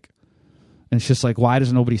 And it's just why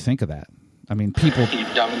does nobody think of that? I mean, people... You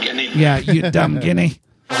dumb guinea. Yeah, you dumb guinea.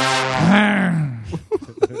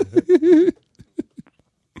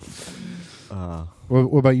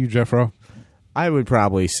 What about you, Jeffro? I would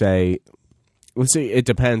probably say, let's see, it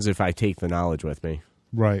depends if I take the knowledge with me.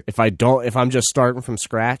 Right. If I'm just starting from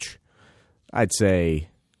scratch, I'd say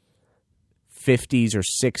 50s or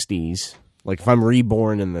 60s. Like if I'm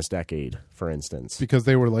reborn in this decade, for instance. Because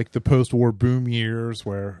they were like the post-war boom years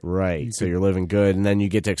where... Right. So you're living good, and then you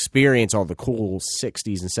get to experience all the cool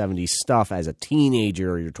 60s and 70s stuff as a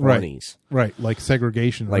teenager or your 20s. Right. Like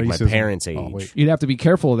segregation, Like racism. my parents' age. Oh, wait. You'd have to be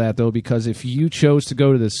careful of that, though, because if you chose to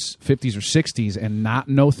go to the 50s or 60s and not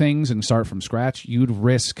know things and start from scratch, you'd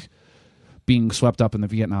risk being swept up in the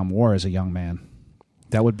Vietnam War as a young man.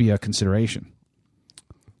 That would be a consideration.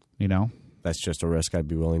 That's just a risk I'd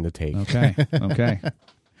be willing to take. Okay.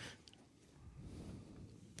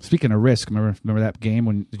 Speaking of Risk, remember that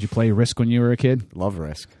game? Did you play Risk when you were a kid? Love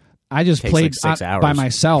Risk. I just Takes played 6 hours. by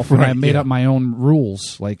myself, and I made up my own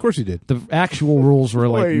rules. Of course you did. The actual rules were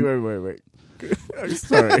Wait. I'm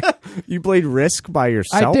sorry. You played Risk by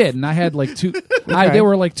yourself? I did, and I had two. They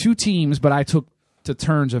were 2 teams, but I took the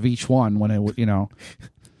turns of each one when it.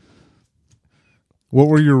 What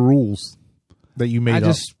were your rules that you made I up?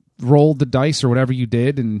 just rolled the dice or whatever you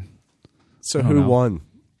did, and So who won?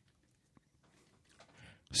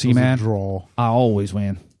 It was a man, draw. I always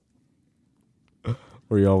win.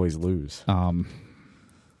 Or you always lose?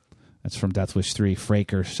 That's from Death Wish 3.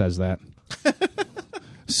 Fraker says that.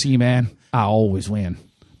 Man, I always win.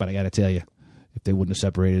 But I got to tell you, if they wouldn't have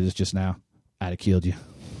separated us just now, I'd have killed you.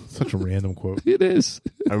 Such a random quote. It is.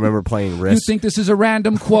 I remember playing You Risk. think this is a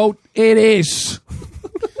random quote? It is.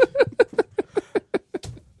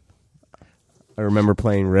 I remember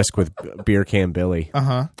playing Risk with Beer Can Billy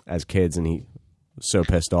Uh-huh. as kids, and he was so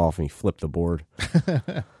pissed off, and he flipped the board.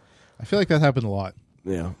 I feel like that happened a lot.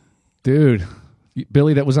 Yeah. Dude.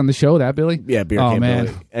 Billy that was on the show, that Billy? Yeah, Beer Oh, Can man.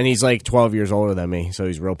 Billy. And he's 12 years older than me, so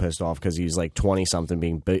he's real pissed off because he's 20-something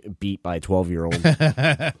being beat by a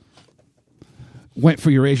 12-year-old. Went for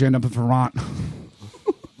Eurasia, ended up in Vermont.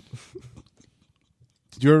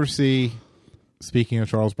 Did you ever see, speaking of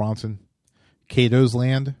Charles Bronson, Cato's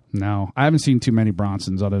Land? No, I haven't seen too many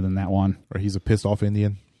Bronsons other than that one. Or he's a pissed off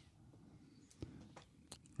Indian?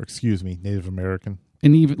 Or excuse me, Native American?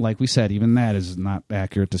 And even, like we said, even that is not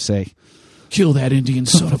accurate to say. Kill that Indian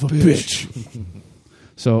son of a bitch.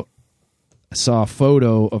 So I saw a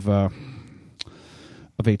photo of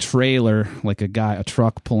a trailer, like a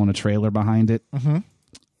truck pulling a trailer behind it. Mm-hmm.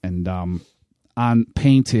 And on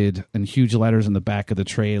painted in huge letters in the back of the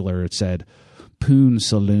trailer, it said, Poon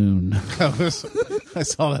Saloon. I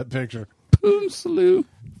saw that picture. Poon Saloon.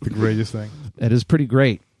 The greatest thing. It is pretty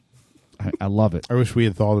great. I love it. I wish we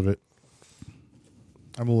had thought of it.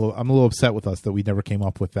 I'm a little upset with us that we never came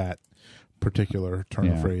up with that particular turn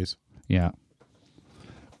of phrase. Yeah.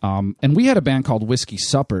 And we had a band called Whiskey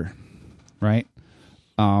Supper, right?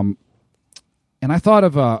 And I thought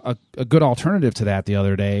of a good alternative to that the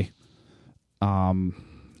other day.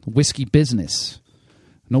 Whiskey Business.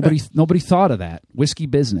 Nobody thought of that. Whiskey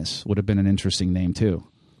Business would have been an interesting name too.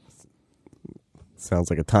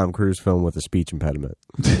 Sounds like a Tom Cruise film with a speech impediment.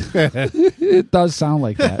 It does sound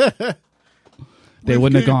like that. They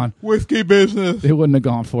wouldn't have gone. Whiskey business. They wouldn't have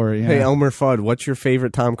gone for it. Yeah. Hey, Elmer Fudd, what's your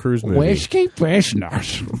favorite Tom Cruise movie? Whiskey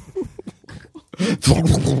business.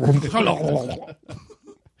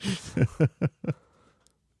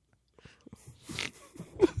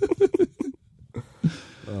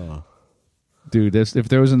 Dude, if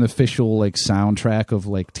there was an official like soundtrack of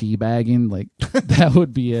like teabagging, like that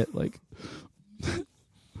would be it. Like,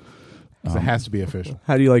 It has to be official.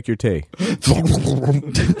 How do you like your tea?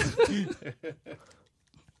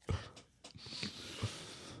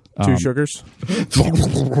 Two sugars?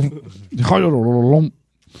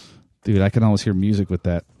 Dude, I can almost hear music with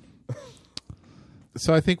that.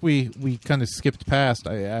 So I think we kind of skipped past.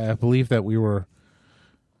 I believe that we were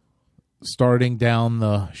starting down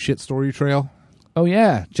the shit story trail. Oh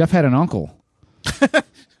yeah, Jeff had an uncle. Just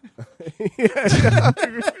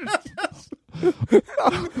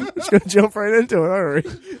gonna jump right into it, all right.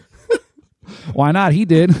 Why not? He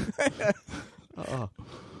did.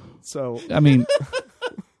 So, I mean,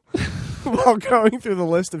 while going through the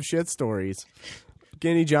list of shit stories,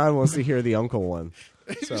 Guinea John wants to hear the uncle one.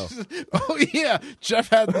 So, Oh yeah, Jeff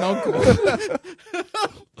had an uncle.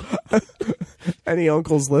 any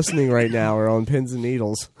uncles listening right now are on pins and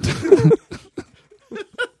needles.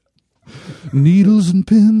 needles and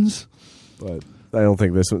pins. But I don't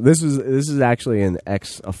think this one. This is actually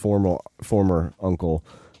a former uncle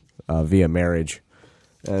via marriage,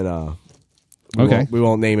 and we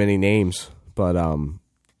won't name any names, but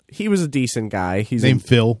he was a decent guy. He's Named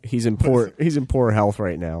Phil. He's in poor health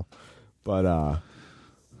right now, but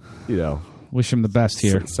Wish him the best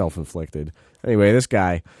here. Self-inflicted. Anyway, this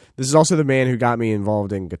is also the man who got me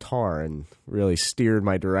involved in guitar and really steered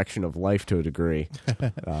my direction of life to a degree.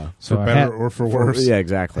 So For better or for worse. Yeah,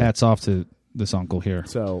 exactly. hats off to this uncle here.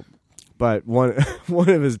 So, but one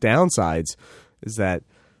of his downsides is that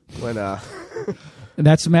when And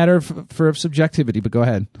that's a matter for subjectivity, but go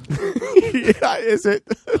ahead. yeah, is it?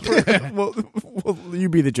 well, you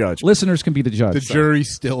be the judge. Listeners can be the judge. The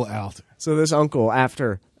jury's still out. So this uncle,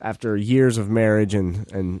 after years of marriage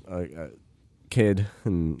and a kid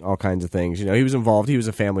and all kinds of things, he was involved. He was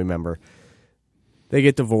a family member. They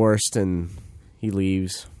get divorced and he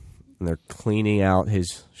leaves, and they're cleaning out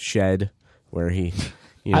his shed where he.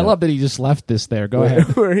 I love that he just left this there. Go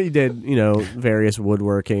ahead. Where he did, various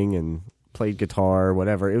woodworking and played guitar,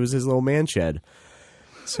 whatever. It was his little man shed.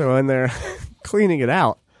 So when they're cleaning it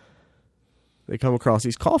out, they come across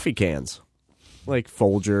these coffee cans. Like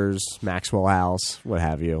Folgers, Maxwell House, what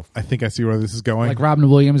have you. I think I see where this is going. Like Robin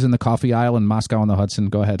Williams in the coffee aisle in Moscow on the Hudson.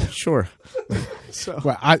 Go ahead. Sure. So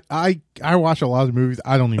Well, I watch a lot of movies.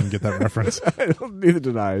 I don't even get that reference. neither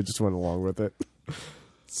did I. I just went along with it.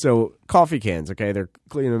 So coffee cans, okay? They're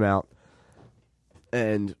cleaning them out.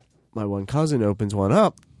 And my one cousin opens one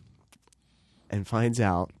up and finds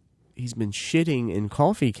out he's been shitting in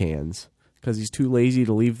coffee cans because he's too lazy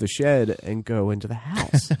to leave the shed and go into the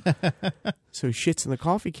house. So he shits in the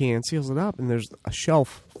coffee can, seals it up, and there's a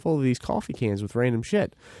shelf full of these coffee cans with random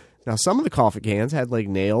shit. Now, some of the coffee cans had like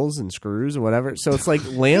nails and screws and whatever, so it's like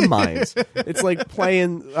landmines. It's like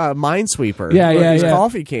playing Minesweeper. Yeah, with yeah, these yeah.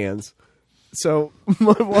 coffee cans. So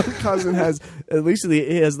my one cousin has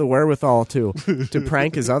he has the wherewithal to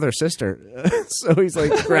prank his other sister. So he's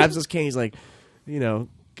like grabs this can. He's like,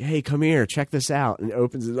 hey, come here, check this out, and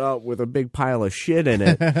opens it up with a big pile of shit in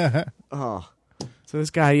it. Oh, so this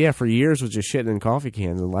guy, for years was just shitting in coffee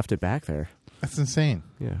cans and left it back there. That's insane.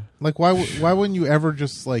 Yeah, Like, why wouldn't you ever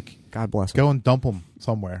just, like, God bless him. go and dump them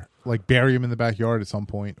somewhere? Like, bury them in the backyard at some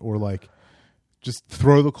point, or, like, just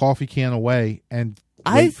throw the coffee can away and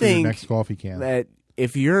wait for your next coffee can. That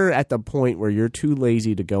if you're at the point where you're too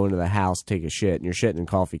lazy to go into the house, take a shit, and you're shitting in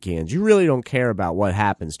coffee cans, you really don't care about what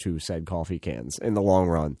happens to said coffee cans in the long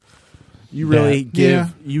run. You really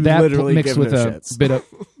That literally mixed give with no a shits. bit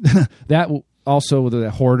of that. Also, with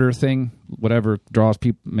the hoarder thing, whatever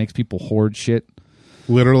makes people hoard shit.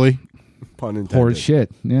 Literally. Pun intended. Hoard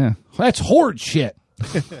shit. Yeah, that's hoard shit.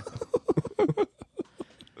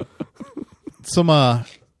 A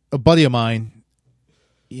buddy of mine,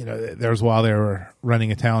 there was a while they were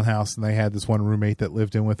renting a townhouse, and they had this one roommate that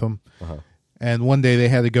lived in with them. Uh-huh. And one day they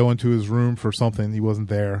had to go into his room for something. He wasn't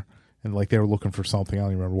there. And, like, they were looking for something. I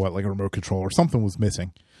don't even remember what, like a remote control or something was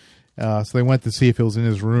missing. So they went to see if it was in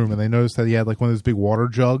his room, and they noticed that he had, like, one of those big water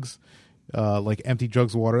jugs, like empty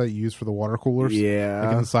jugs of water that you use for the water coolers. Yeah.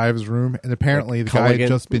 Like, in the side of his room. And apparently Like the guy had Culligan.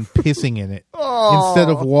 just been pissing in it instead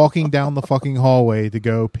of walking down the fucking hallway to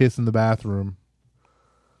go piss in the bathroom.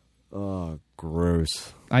 Oh,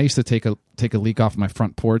 gross. I used to take a leak off my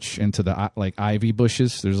front porch into the ivy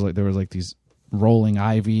bushes. There was like these rolling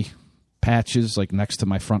ivy patches like next to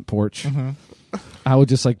my front porch. I would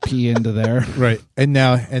just like pee into there. Right. And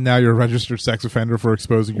now you're a registered sex offender for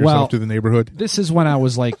exposing yourself to the neighborhood. This is when I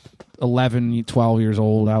was like 11, 12 years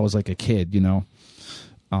old. I was like a kid, you know.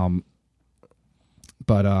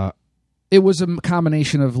 But it was a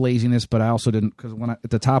combination of laziness, but I also didn't, because when at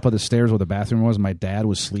the top of the stairs where the bathroom was, my dad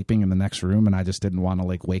was sleeping in the next room, and I just didn't want to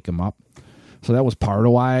like wake him up. So that was part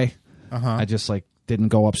of why I just like didn't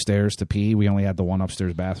go upstairs to pee. We only had the one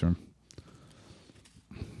upstairs bathroom.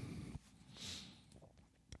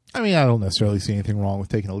 I mean, I don't necessarily see anything wrong with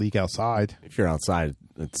taking a leak outside. If you're outside,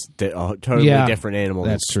 it's a totally different animal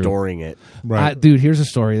than storing it. Right. Dude, here's a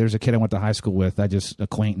story. There's a kid I went to high school with. I just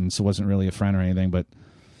acquaintance. It wasn't really a friend or anything, but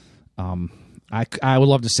I would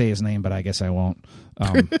love to say his name, but I guess I won't.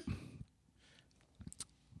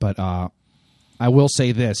 But I will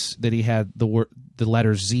say this, that he had the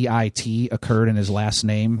letters Z-I-T occurred in his last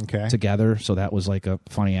name together, so that was like a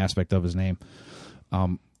funny aspect of his name.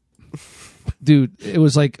 Dude, it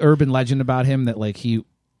was like urban legend about him that like he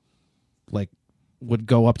like would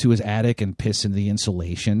go up to his attic and piss in the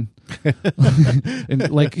insulation. And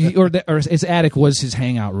like or his attic was his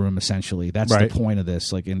hangout room essentially. That's the point of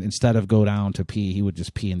this. Like instead of go down to pee, he would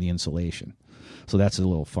just pee in the insulation. So that's a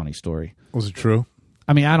little funny story. Was it true?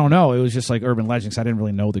 I mean, I don't know. It was just like urban legends. I didn't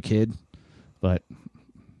really know the kid, but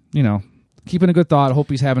you know, keeping a good thought. I hope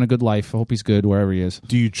he's having a good life. I hope he's good wherever he is.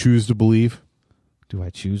 Do you choose to believe? Do I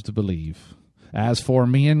choose to believe? As for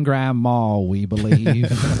me and Grandma, we believe.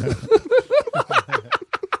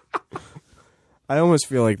 I almost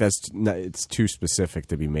feel like it's too specific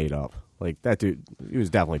to be made up. Like that dude, he was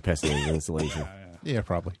definitely pissing in the insulation. Yeah,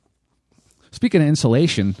 probably. Speaking of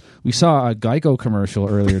insulation, we saw a Geico commercial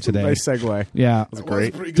earlier today. Nice segue. Yeah, that was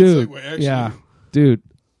great. Pretty good segue, actually. Yeah, dude.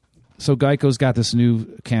 So Geico's got this new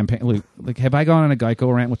campaign. Like, have I gone on a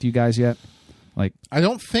Geico rant with you guys yet? Like, I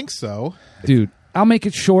don't think so, dude. I'll make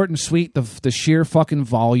it short and sweet. The sheer fucking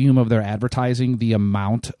volume of their advertising, the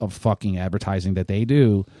amount of fucking advertising that they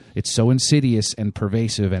do, it's so insidious and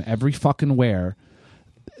pervasive and every fucking where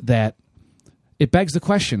that it begs the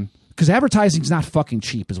question, because advertising's not fucking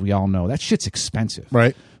cheap, as we all know. That shit's expensive.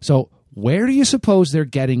 Right. So where do you suppose they're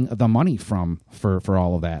getting the money from for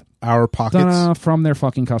all of that? Our pockets. From their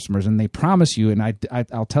fucking customers. And they promise you, and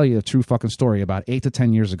I'll tell you a true fucking story. About 8 to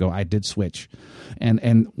 10 years ago, I did switch.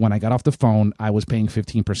 And when I got off the phone, I was paying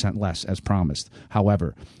 15% less, as promised.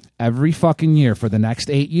 However, every fucking year for the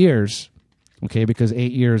next 8 years, okay, because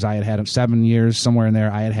 8 years, I had 7 years, somewhere in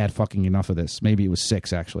there, I had fucking enough of this. Maybe it was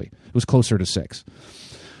 6, actually. It was closer to 6.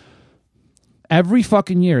 Every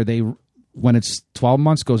fucking year, when it's 12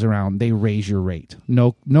 months goes around, they raise your rate.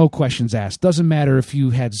 No questions asked. Doesn't matter if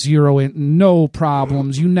you had no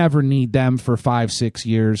problems. You never need them for 5-6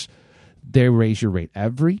 years. They raise your rate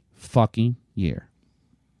every fucking year.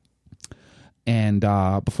 And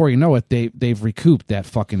before you know it, they've recouped that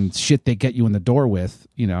fucking shit they get you in the door with,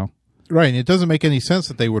 you know. Right, and it doesn't make any sense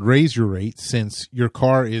that they would raise your rate since your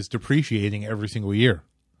car is depreciating every single year.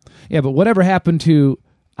 Yeah, but whatever happened to...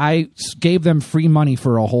 I gave them free money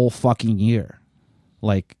for a whole fucking year.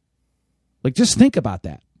 Like just think about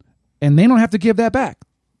that. And they don't have to give that back.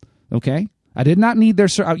 Okay? I did not need their...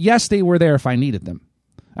 Yes, they were there if I needed them.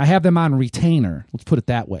 I have them on retainer. Let's put it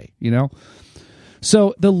that way, you know?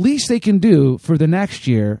 So the least they can do for the next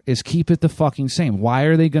year is keep it the fucking same. Why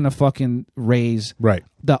are they going to fucking raise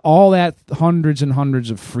all that hundreds and hundreds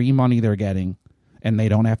of free money they're getting, and they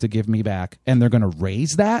don't have to give me back, and they're going to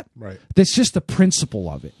raise that? Right. That's just the principle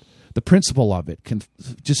of it. The principle of it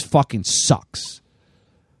just fucking sucks.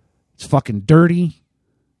 It's fucking dirty.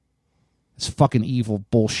 It's fucking evil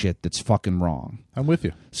bullshit that's fucking wrong. I'm with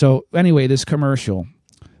you. So anyway, this commercial,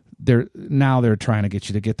 they're trying to get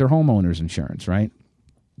you to get their homeowner's insurance, right?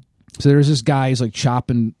 So there's this guy, he's like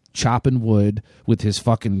chopping wood with his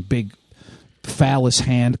fucking big phallus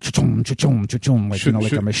hand, cha-chum, cha-chum, cha-chum, like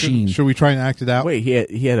like a machine. Should we try and act it out? Wait,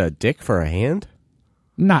 he had a dick for a hand?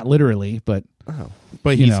 Not literally, but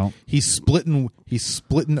but he's splitting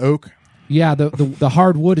oak. Yeah, the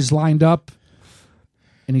hard wood is lined up,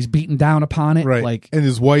 and he's beating down upon it. Right, like, and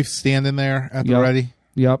his wife's standing there at the ready.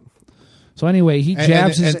 Yep. So anyway, he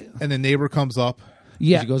jabs and the neighbor comes up.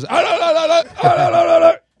 Yeah, he goes.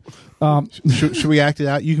 Should we act it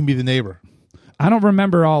out? You can be the neighbor. I don't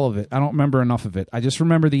remember all of it. I don't remember enough of it. I just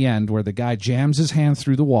remember the end where the guy jams his hand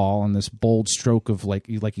through the wall on this bold stroke of like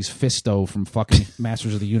he's Fisto from fucking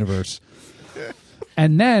Masters of the Universe.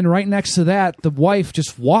 And then right next to that, the wife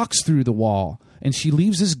just walks through the wall, and she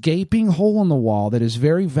leaves this gaping hole in the wall that is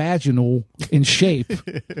very vaginal in shape.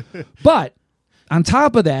 But on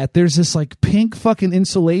top of that, there's this like pink fucking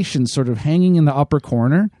insulation sort of hanging in the upper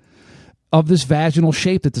corner. of this vaginal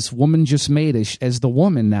shape that this woman just made as the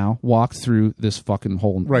woman now walked through this fucking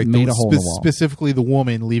hole, Right. made a hole in the wall. Specifically the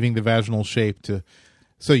woman leaving the vaginal shape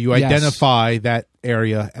so you Yes. identify that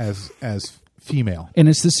area as female. And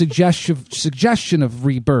it's the suggestion of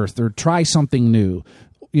rebirth or try something new.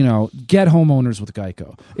 You know, get homeowners with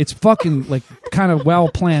Geico. It's fucking like kind of well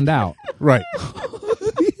planned out. Right.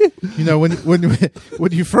 You know,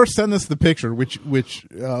 when you first sent us the picture, which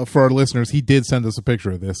for our listeners, he did send us a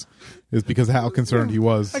picture of this, is because of how concerned he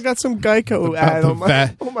was I got some Geico About ad the on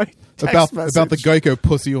my text about message. the Geico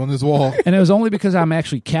pussy on his wall. And it was only because I'm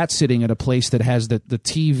actually cat sitting at a place that has the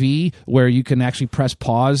TV where you can actually press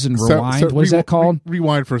pause and rewind. What is that called?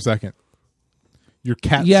 Rewind for a second. Your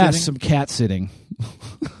cat Yes, sitting? some cat sitting.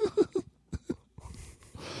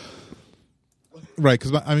 Right,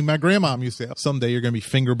 because my grandmom used to say, someday you're going to be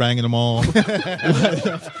finger banging them all.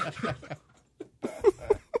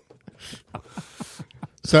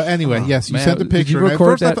 So anyway, yes, you man, sent the did you picture. And at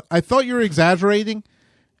record first, that? I thought you were exaggerating,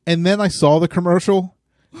 and then I saw the commercial,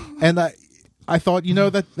 and I thought, you know,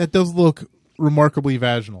 that does look remarkably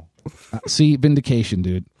vaginal. See, vindication,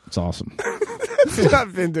 dude. It's awesome. It's not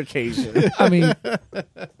vindication. I mean,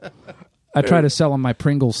 I try to sell on my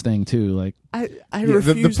Pringles thing too. Like, I Yeah, refuse.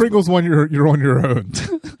 the Pringles one, you're on your own.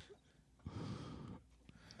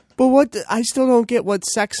 But what I still don't get what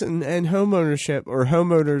sex and home ownership or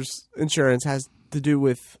homeowners insurance has to do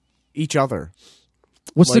with each other.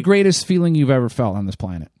 what's the Like- greatest feeling you've ever felt on this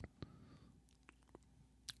planet?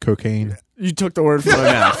 Cocaine. You took the word from my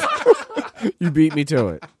mouth. You beat me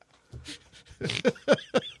to it.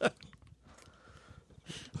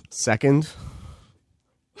 Second,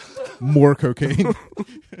 More cocaine.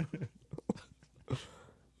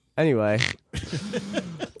 anyway,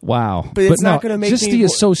 Wow. But it's no, not gonna make just me the more-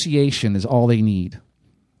 association is all they need.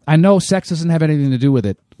 I know sex doesn't have anything to do with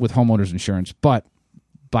it with homeowners insurance, but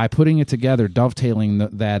by putting it together, dovetailing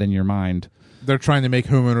that in your mind, They're trying to make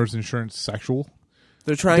homeowners insurance sexual.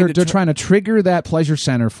 they're trying they're trying to trigger that pleasure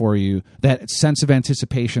center for you, that sense of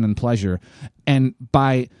anticipation and pleasure, and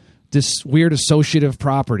by this weird associative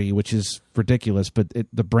property, which is ridiculous, but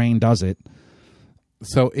the brain does it.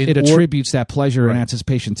 So It attributes that pleasure and Right.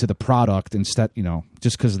 anticipation to the product instead,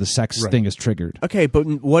 just because the sex Right. thing is triggered. Okay, but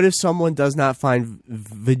what if someone does not find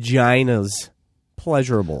vaginas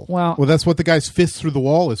pleasurable? Well, Well, that's what the guy's fist through the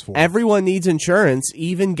wall is for. Everyone needs insurance,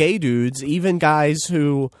 even gay dudes, even guys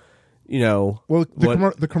who, Well,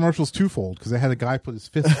 the commercial's twofold because they had a guy put his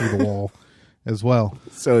fist through the wall as well.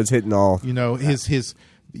 so it's hitting all. His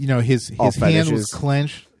All hand was fetishes.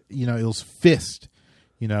 clenched. It was fist.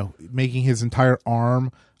 Making his entire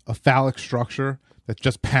arm a phallic structure that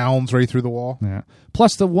just pounds right through the wall. yeah.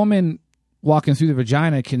 Plus, the woman walking through the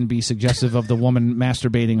vagina can be suggestive of the woman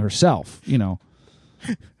masturbating herself,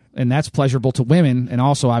 and that's pleasurable to women and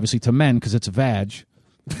also obviously to men because it's a vag.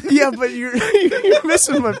 Yeah, but you're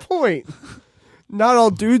missing my point. Not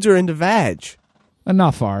all dudes are into vag.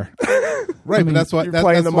 Enough are. Right, but that's what You're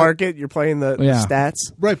playing that's the what- market. You're playing the Yeah.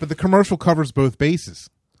 stats. Right, but the commercial covers both bases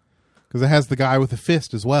because it has the guy with the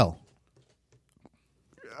fist as well.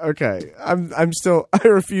 Okay, I'm still. I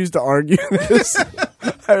refuse to argue this.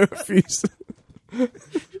 I refuse.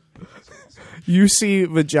 You see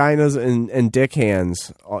vaginas and dick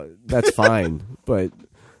hands. That's fine, but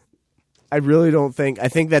I really don't think. I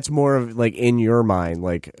think that's more of like in your mind,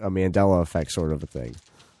 like a Mandela effect sort of a thing,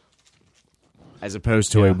 as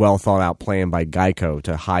opposed to a well thought out plan by Geico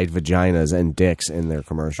to hide vaginas and dicks in their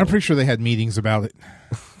commercial. I'm pretty sure they had meetings about it.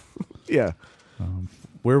 Yeah.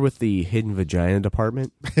 We're with the hidden vagina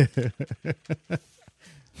department.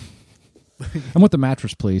 I'm with the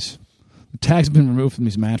mattress, please. The tag's been removed from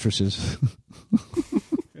these mattresses.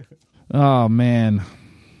 Oh, man.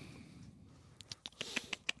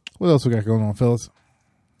 What else we got going on, Phyllis?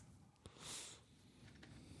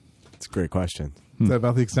 It's a great question. Is that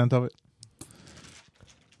about the extent of it?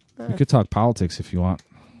 We could talk politics if you want.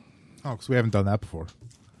 Oh, because we haven't done that before.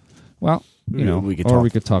 Well, We could or talk we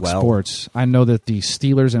could talk well. sports. I know that the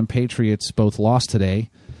Steelers and Patriots both lost today.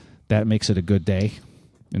 That makes it a good day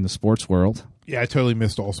in the sports world. Yeah, I totally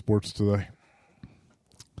missed all sports today.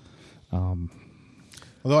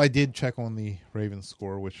 Although I did check on the Ravens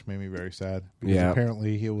score, which made me very sad. Because Yeah.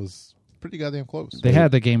 apparently it was pretty goddamn close. They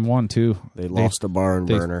had the game won, too. They lost a barn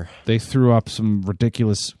burner. They threw up some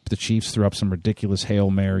ridiculous. The Chiefs threw up some ridiculous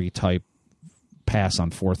Hail Mary type pass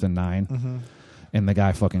on 4th and 9, and the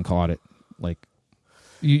guy fucking caught it. Like,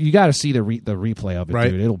 You got to see the replay of it,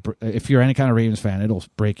 Right. dude. If you're any kind of Ravens fan, it'll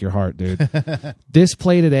break your heart, dude. This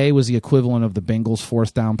play today was the equivalent of the Bengals'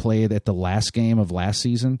 fourth down play at the last game of last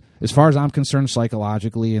season. As far as I'm concerned,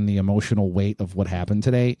 psychologically and the emotional weight of what happened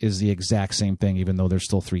today is the exact same thing, even though there's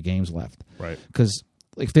still 3 games left. Right. Because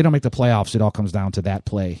if they don't make the playoffs, it all comes down to that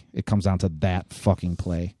play. It comes down to that fucking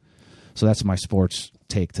play. So that's my sports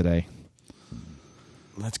take today.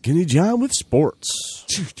 That's Kenny John with sports.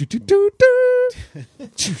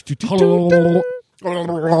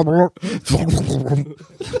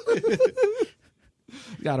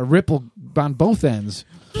 Got a ripple on both ends.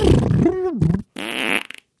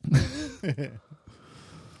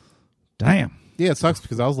 Damn. Yeah, it sucks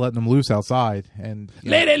because I was letting them loose outside, and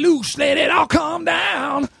Let it loose, let it all calm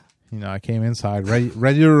down. I came inside ready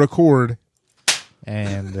to record,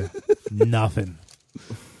 and nothing.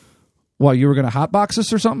 What, you were going to hotbox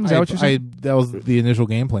us or something? Is that what you're saying? That was the initial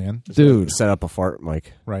game plan, Dude, Set up a fart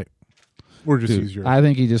mic. right? Or just use your. I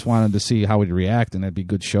think he just wanted to see how we'd react, and that'd be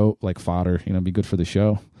good show, like fodder. Be good for the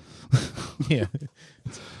show. Yeah,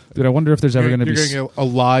 Dude, I wonder if there's ever going to be. You're going to get a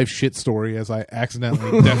live shit story as I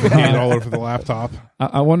accidentally defecate all over the laptop.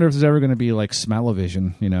 I wonder if there's ever going to be like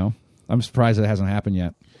smell-o-vision. I'm surprised it hasn't happened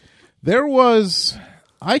yet. There was,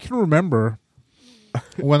 I can remember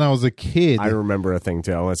when I was a kid. I remember a thing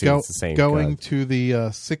too. I want to see if it's the same. Going to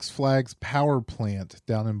the Six Flags power plant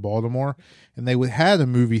down in Baltimore, and they had a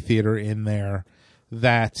movie theater in there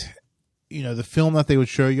that, the film that they would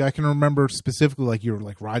show you. I can remember specifically, like you were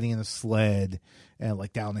like riding in a sled and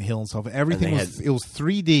like down the hill and stuff. Everything it was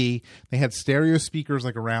 3D. They had stereo speakers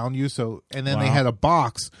like around you. And then they had a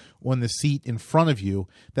box on the seat in front of you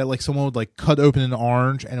that like someone would like cut open an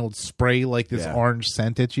orange and it would spray like this orange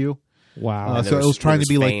scent at you. Wow. So it was trying to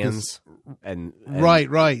be like fans this. and Right.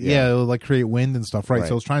 Yeah, it would like create wind and stuff. Right. Right.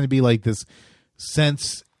 So it was trying to be like this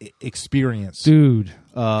sense experience. Dude,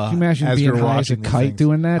 can you imagine as being you're high as a watching these kite things.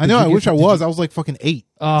 doing that? I know. Did I you wish get- I was. I was like fucking 8.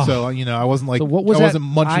 Oh. So I wasn't like So what was I wasn't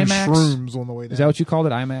that, munching IMAX? shrooms on the way down. Is that what you called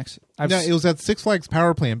it, IMAX? No, it was at Six Flags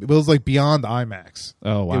Power Plant. It was like beyond IMAX.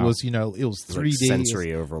 Oh, wow. It was it was 3D like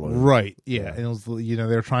sensory overload. Right. Yeah. And it was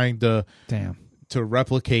they're trying to Damn.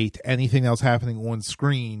 replicate anything that was happening on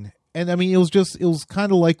screen. And I mean, it was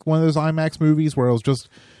kind of like one of those IMAX movies where it was just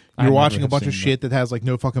I you're never watching a have bunch of seen shit that has like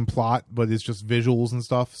no fucking plot, but it's just visuals and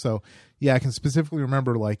stuff. So yeah, I can specifically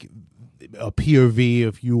remember like a POV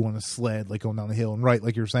of you on a sled, like going down the hill, and right,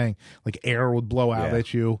 like you're saying, like air would blow out Yeah.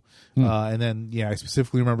 at you, and then I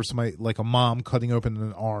specifically remember somebody like a mom cutting open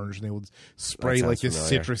an orange, and they would spray That like sounds this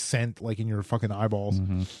familiar. citrus scent like in your fucking eyeballs.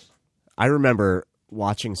 I remember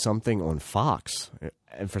watching something on Fox,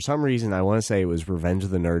 and for some reason, I want to say it was Revenge of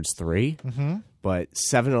the Nerds 3. Mm-hmm. But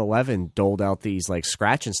 7-Eleven doled out these like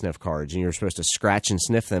scratch and sniff cards, and you were supposed to scratch and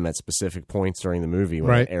sniff them at specific points during the movie when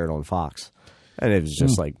Right. it aired on Fox. And it was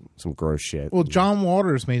just like some gross shit. Well, John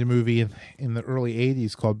Waters made a movie in the early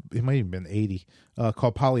 80s called, it might have been 80,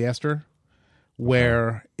 called Polyester,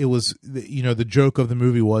 where it was, the joke of the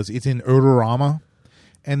movie was it's in Odorama,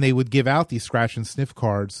 and they would give out these scratch and sniff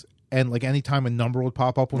cards, and like anytime a number would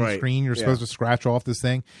pop up on the Right. screen, you're Yeah. supposed to scratch off this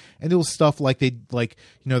thing. And it was stuff like the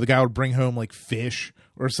guy would bring home like fish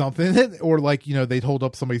or something, or like, they'd hold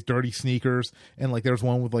up somebody's dirty sneakers, and like there's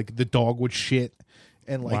one with like the dog would shit.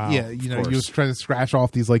 And like, Wow, you course. was trying to scratch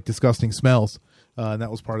off these like disgusting smells, and that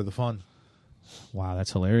was part of the fun. Wow,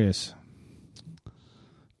 that's hilarious.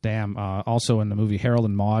 Damn. Also in the movie Harold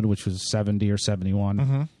and Maude, which was 70 or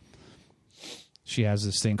 71, she has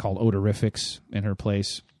this thing called odorifics in her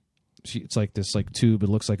place. It's like this like tube. It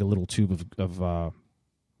looks like a little tube of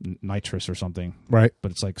nitrous or something, Right.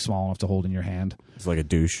 but it's like small enough to hold in your hand. It's like a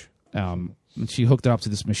douche. And she hooked it up to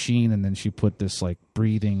this machine, and then she put this like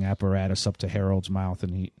breathing apparatus up to Harold's mouth,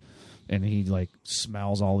 and he like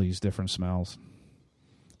smells all these different smells.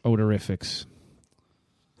 Odorifics.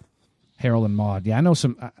 Harold and Maude. Yeah, I know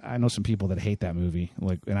some people that hate that movie,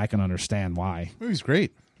 like, and I can understand why. The movie's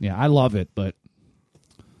great. Yeah, I love it, but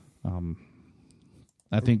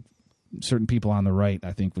I think certain people on the right,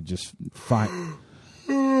 I think, would just find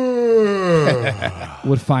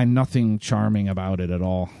nothing charming about it at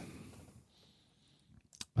all.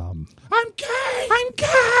 I'm gay. I'm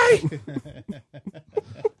gay.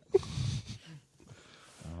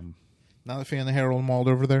 Not a fan of Harold and Maude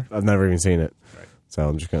over there. I've never even seen it. So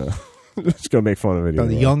I'm just going to make fun of it. About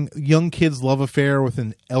a anyway. young kid's love affair with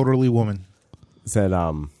an elderly woman. Is that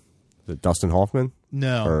Dustin Hoffman?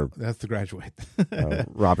 No, Or- that's The Graduate.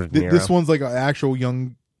 Robert De Niro? This one's like an actual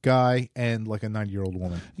young guy and like a 90-year-old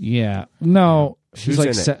woman. Yeah, no, she's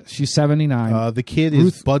Who's like in she's 79. The kid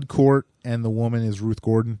is Bud Cort, and the woman is Ruth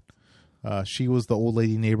Gordon. She was the old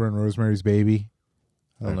lady neighbor in Rosemary's Baby.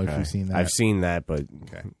 I don't know if you've seen that. I've seen that, but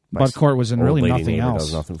Bud Cort was in old really lady nothing neighbor else.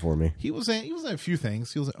 Does nothing for me. He was in a few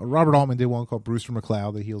things. Robert Altman did one called Brewster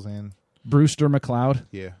McCloud that he was in. Brewster McCloud.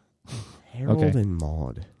 Yeah. Harold Okay. and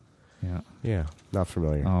Maude. Yeah, not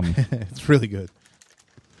familiar. It's really good.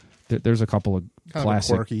 There's a couple of Kind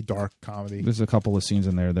classic, of a quirky, dark comedy. there's a couple of scenes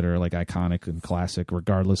in there that are like iconic and classic,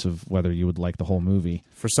 regardless of whether you would like the whole movie.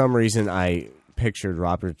 For some reason, I pictured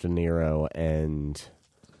Robert De Niro and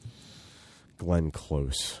Glenn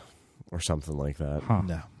Close or something like that. Huh.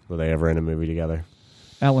 No. Were they ever in a movie together?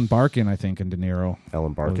 Ellen Barkin, I think, and De Niro.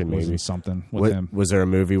 Ellen Barkin, was maybe in something with him. Was there a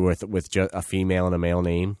movie with just a female and a male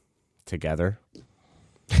name together?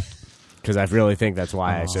 Because I really think that's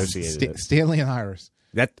why I associated it. Stanley and Iris.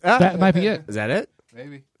 That might be it. Is that it?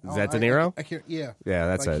 Maybe. Is that De Niro? I can't. Yeah. Yeah,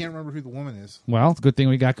 that's I it. can't remember who the woman is. Well, it's a good thing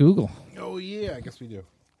we got Google. Oh yeah, I guess we do.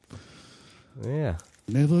 Yeah.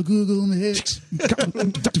 Never Google me. De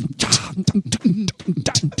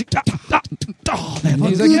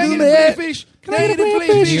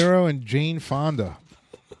Niro and Jane Fonda.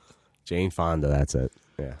 Jane Fonda, that's it.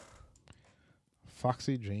 Yeah.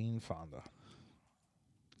 Foxy Jane Fonda.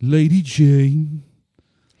 Lady Jane.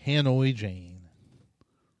 Hanoi Jane.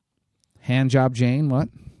 Handjob Jane, what?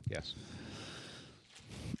 Yes.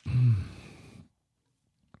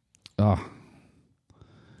 Oh.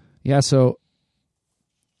 Yeah, so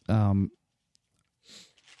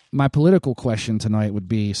my political question tonight would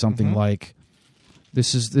be something like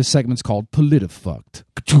this segment's called Politifucked.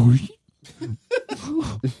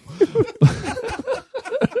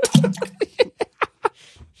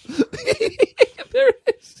 There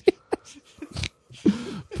it is.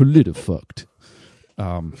 Politifucked.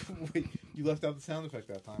 Wait, you left out the sound effect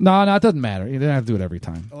that time. No, it doesn't matter. You don't have to do it every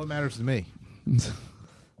time. Oh, it matters to me.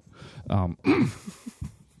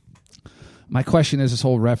 My question is this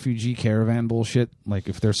whole refugee caravan bullshit. Like,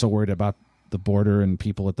 if they're so worried about the border and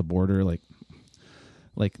people at the border, like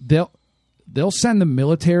they'll send the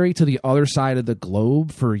military to the other side of the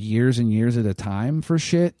globe for years and years at a time for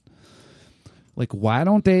shit. Like, why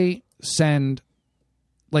don't they send?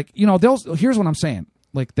 Like, you know, here's what I'm saying.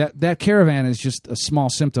 Like that caravan is just a small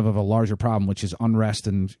symptom of a larger problem, which is unrest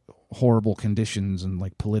and horrible conditions and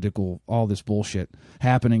like political, all this bullshit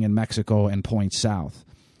happening in Mexico and points south.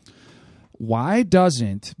 Why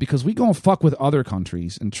doesn't, because we go and fuck with other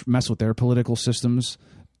countries and mess with their political systems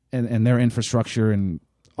and their infrastructure, and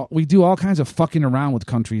we do all kinds of fucking around with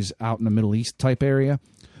countries out in the Middle East type area.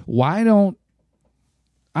 Why don't,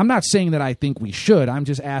 I'm not saying that I think we should, I'm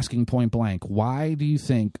just asking point blank, why do you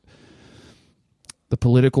think the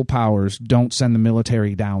political powers don't send the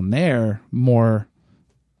military down there more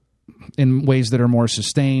in ways that are more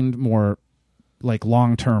sustained, more like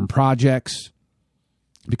long-term projects?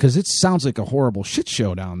 Because it sounds like a horrible shit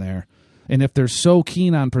show down there. And if they're so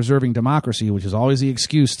keen on preserving democracy, which is always the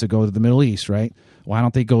excuse to go to the Middle East, right? Why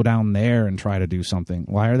don't they go down there and try to do something?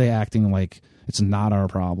 Why are they acting like it's not our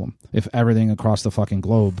problem if everything across the fucking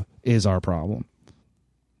globe is our problem?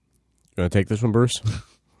 You want to take this one, Bruce?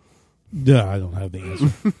 Yeah, I don't have the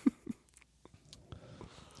answer.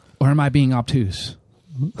 Or am I being obtuse?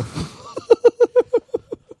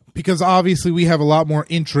 Because obviously we have a lot more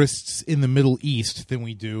interests in the Middle East than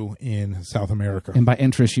we do in South America. And by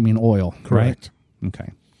interest, you mean oil, Correct. right?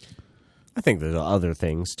 Okay. I think there's other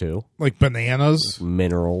things, too. Like bananas.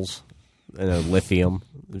 Minerals and lithium,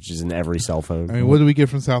 which is in every cell phone. I mean, what do we get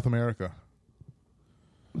from South America?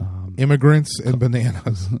 Immigrants and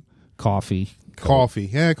bananas. Coffee. Coffee.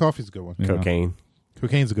 Yeah, coffee's a good one. Cocaine.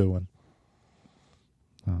 Cocaine's a good one.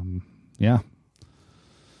 Yeah.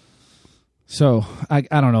 So, I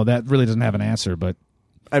don't know. That really doesn't have an answer, but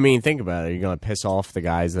I mean, think about it. Are you going to piss off the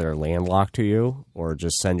guys that are landlocked to you, or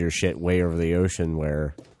just send your shit way over the ocean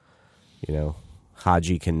where, you know,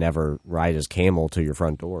 Haji can never ride his camel to your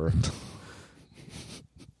front door?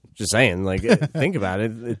 Just saying, like, think about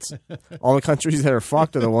it. It's all the countries that are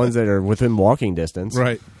fucked are the ones that are within walking distance.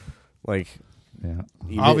 Right. Like, yeah.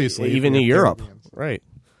 Obviously, even if in we're Europe. Caribbeans. Right.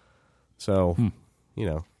 So, you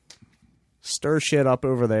know, stir shit up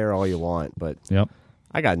over there all you want, but Yep.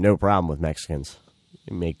 I got no problem with Mexicans.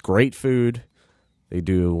 They make great food. They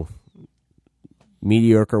do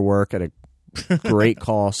mediocre work at a great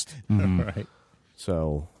cost. Right.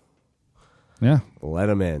 So, Yeah. let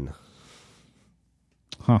them in.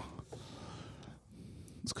 Huh.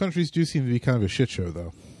 These countries do seem to be kind of a shit show,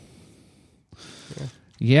 though.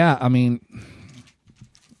 Yeah, I mean,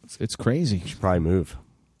 it's crazy. Should probably move.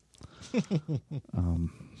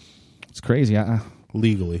 It's crazy.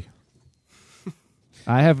 Legally.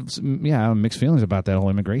 I have mixed feelings about that whole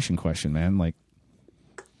immigration question, man. Like,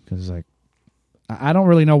 because like, I don't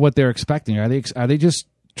really know what they're expecting. Are they just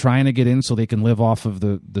trying to get in so they can live off of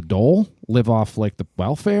the dole, live off like the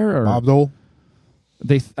welfare, or Bob Dole.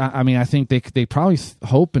 I think they probably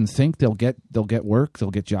hope and think they'll get work,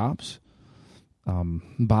 they'll get jobs.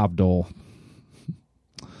 Bob Dole,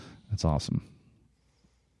 that's awesome.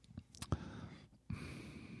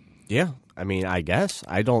 Yeah, I mean, I guess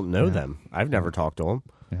I don't know them. I've never talked to them.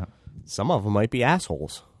 Yeah, some of them might be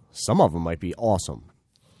assholes. Some of them might be awesome.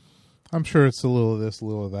 I'm sure it's a little of this, a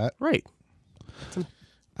little of that. Right.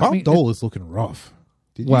 Bob Dole is looking rough.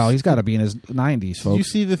 He's got to be in his 90s, folks. Did you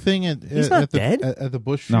see the thing at the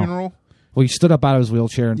Bush funeral? Well, he stood up out of his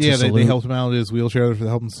wheelchair and they helped him out of his wheelchair for the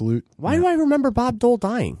help and salute. Why do I remember Bob Dole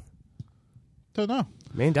dying? Don't know.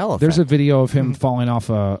 Mandela There's a effect. video of him falling off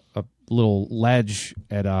a little ledge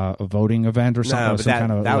at a voting event or something.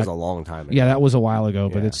 No, but that was a long time ago. Yeah, that was a while ago,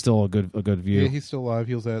 but Yeah. it's still a good view. Yeah, he's still alive.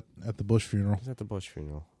 He was at the Bush funeral. He's at the Bush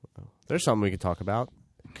funeral. There's something we could talk about.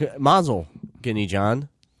 Mazel, Guinea John.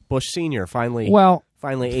 Bush Sr. finally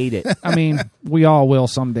ate it. I mean, we all will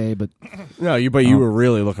someday, but No, you were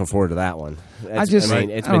really looking forward to that one. It's I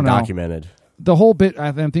been don't know. documented. The whole bit,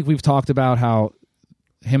 I think we've talked about how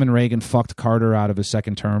him and Reagan fucked Carter out of his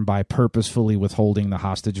second term by purposefully withholding the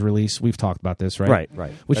hostage release. We've talked about this, right?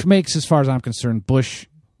 Right. Which makes, as far as I'm concerned, Bush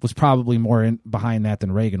was probably more behind that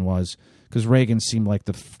than Reagan was, because Reagan seemed like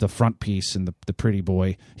the front piece and the pretty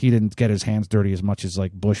boy. He didn't get his hands dirty as much as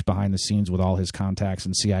like Bush behind the scenes with all his contacts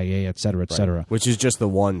and CIA, et cetera, et cetera. Which is just the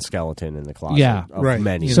one skeleton in the closet Yeah. of Right.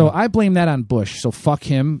 many. So I blame that on Bush. So fuck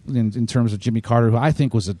him in terms of Jimmy Carter, who I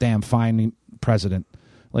think was a damn fine president.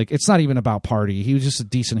 Like, it's not even about party. He was just a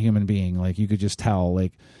decent human being. Like, you could just tell.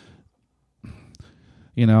 Like,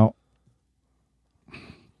 you know,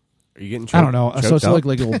 Are you getting I don't know. So it's up? like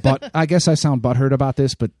a little butt. I guess I sound butthurt about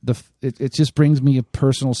this, but it just brings me a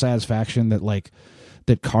personal satisfaction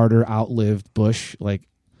that Carter outlived Bush. Like,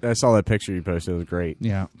 I saw that picture you posted. It was great.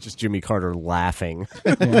 yeah, Just Jimmy Carter laughing.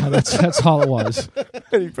 yeah, that's all it was.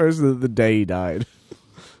 And he posted it the day he died.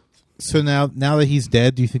 So now that he's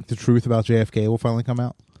dead, do you think the truth about JFK will finally come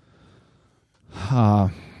out?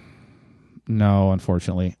 No,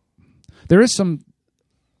 unfortunately, there is some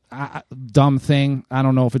dumb thing. I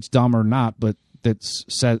don't know if it's dumb or not, but that's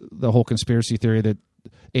said the whole conspiracy theory that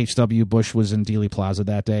H.W. Bush was in Dealey Plaza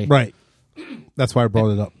that day. Right. That's why I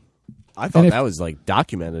brought it up. I thought if- that was like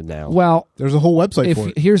documented now. Well, There's a whole website for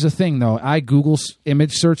it. here's the thing, though. I Google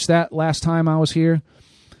image searched that last time I was here,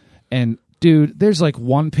 and dude, there's like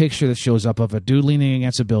one picture that shows up of a dude leaning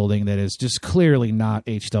against a building that is just clearly not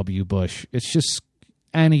H.W. Bush. It's just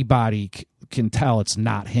anybody can tell it's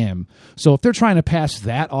not him. So if they're trying to pass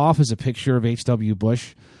that off as a picture of H.W.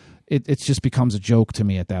 Bush, it just becomes a joke to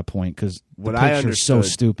me at that point, because the What I picture is so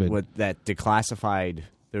understood stupid. with that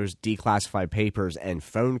there was declassified papers and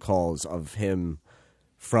phone calls of him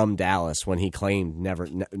from Dallas when he claimed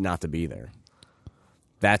not to be there.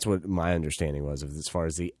 That's what my understanding was as far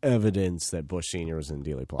as the evidence that Bush Sr. was in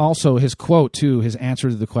Dealey Plaza. Also, his quote too, his answer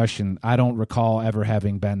to the question, "I don't recall ever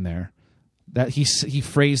having been there." That he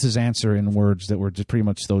phrased his answer in words that were just pretty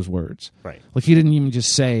much those words. Right. Like, he didn't even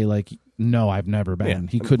just say like, "No, I've never been." Yeah,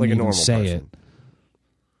 He couldn't like a even normal say person. it.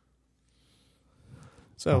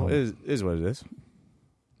 So it is what it is.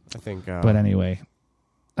 I think. But anyway,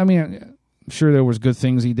 I mean, I'm sure there was good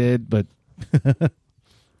things he did, but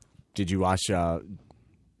did you watch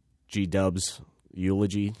G Dub's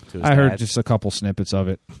eulogy to his I heard dad? just a couple snippets of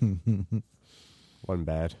it. Wasn't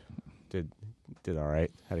bad. Did all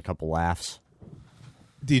right. Had a couple laughs.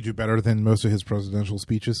 Did you do better than most of his presidential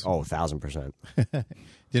speeches? Oh, 1,000%.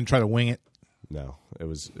 Didn't try to wing it. No, it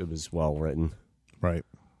was well written. Right.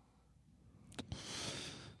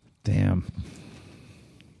 Damn.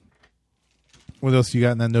 What else you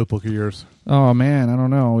got in that notebook of yours? Oh man, I don't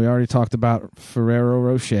know. We already talked about Ferrero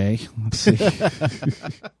Rocher. Let's see.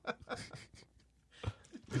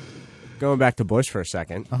 Going back to Bush for a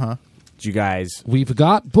second. Did you guys We've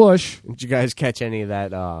got Bush. catch any of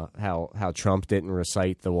that? How Trump didn't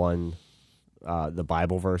recite the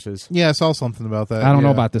Bible verses? Yeah, I saw something about that. I don't know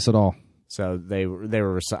Yeah. about this at all. So they were.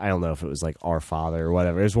 I don't know if it was like Our Father or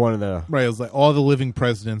whatever. It was one of the Right, it was like all the living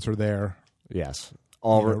presidents are there, yes.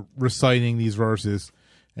 All you know, reciting these verses,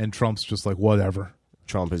 and Trump's just like, whatever.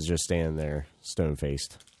 Trump is just standing there, stone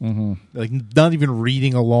faced. Like, not even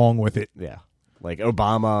reading along with it. Yeah, like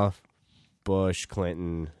Obama, Bush,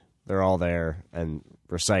 Clinton. They're all there and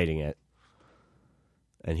reciting it,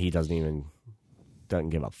 and he doesn't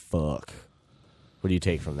give a fuck. What do you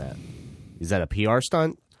take from that? Is that a PR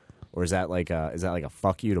stunt, or is that like a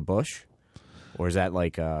fuck you to Bush, or is that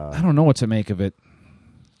like I don't know what to make of it.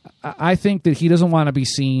 I think that he doesn't want to be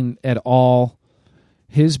seen at all.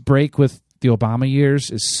 His break with the Obama years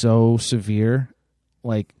is so severe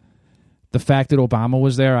like the fact that Obama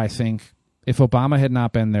was there, I think if Obama had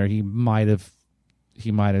not been there, he might have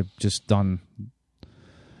just done.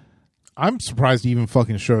 I'm surprised he even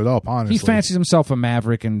fucking showed up, honestly. He fancies himself a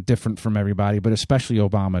maverick and different from everybody, but especially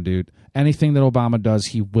Obama, dude. Anything that Obama does,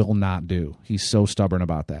 he will not do. He's so stubborn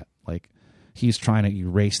about that. Like, he's trying to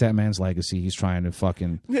erase that man's legacy. He's trying to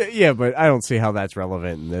fucking... Yeah, but I don't see how that's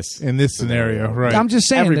relevant in this scenario, right? I'm just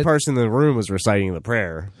saying every person in the room was reciting the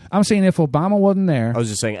prayer. I'm saying if Obama wasn't there... I was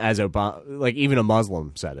just saying as Obama... Like, even a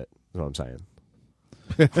Muslim said it, is what I'm saying.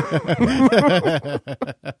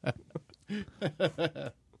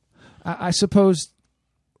 I suppose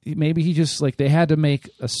maybe he just like they had to make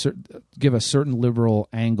give a certain liberal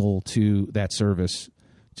angle to that service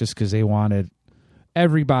just because they wanted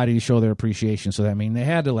everybody to show their appreciation. So that means they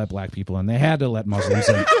had to let black people in, they had to let Muslims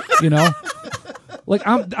in, you know. Like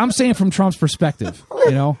I'm saying from Trump's perspective,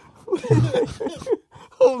 you know.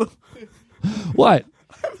 Hold on. What?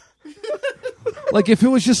 Like if it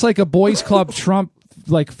was just like a boys club Trump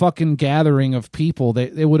like fucking gathering of people,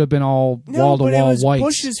 they would have been all wall to wall white.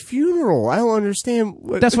 Bush's funeral. I don't understand.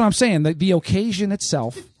 That's what I'm saying. The occasion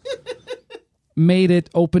itself made it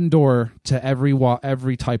open door to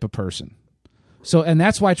every type of person. So, and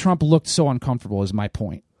that's why Trump looked so uncomfortable. Is my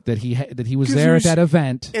point that he was there at that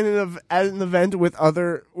event at an event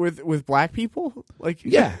with black people. Like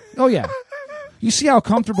yeah, oh yeah. You see how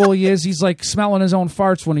comfortable he is? He's like smelling his own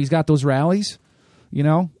farts when he's got those rallies. You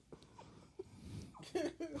know.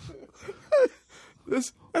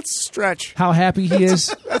 That's a stretch. How happy he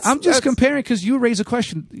is. I'm just comparing because you raise a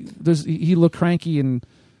question. Does he look cranky and,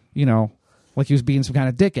 you know, like he was being some kind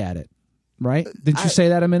of dick at it, right? Didn't you say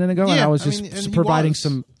that a minute ago? Yeah, and I was just providing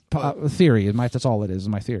some theory. That's all it is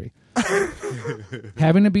my theory.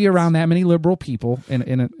 Having to be around that many liberal people in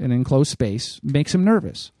an enclosed space makes him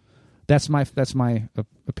nervous. That's my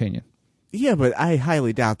opinion. Yeah, but I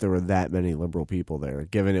highly doubt there were that many liberal people there,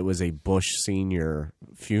 given it was a Bush senior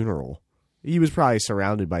funeral. He was probably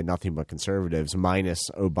surrounded by nothing but conservatives, minus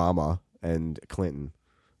Obama and Clinton,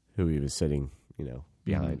 who he was sitting, you know,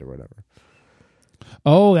 behind or whatever.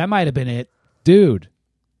 Oh, that might have been it. Dude.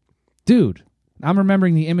 I'm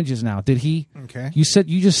remembering the images now. Did he? Okay. You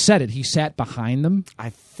just said it. He sat behind them? I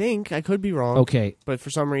think. I could be wrong. Okay. But for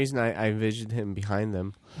some reason, I envisioned him behind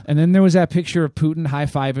them. And then there was that picture of Putin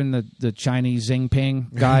high-fiving the Chinese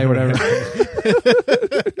Xingping guy or whatever.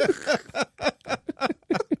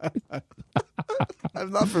 I'm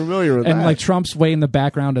not familiar with that. And like Trump's way in the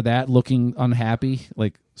background of that looking unhappy.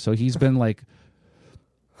 Like, so he's been like...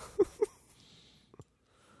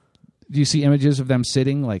 Do you see images of them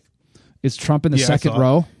sitting? Like, is Trump in the second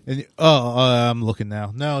row? And, I'm looking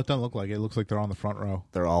now. No, it doesn't look like it. It looks like they're on the front row.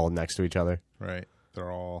 They're all next to each other. Right. They're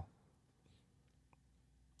all...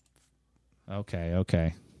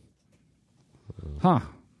 Okay. Huh.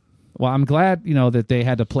 Well, I'm glad, you know, that they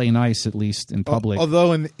had to play nice, at least in public.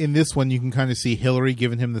 Although in this one, you can kind of see Hillary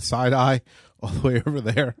giving him the side eye all the way over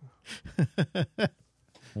there.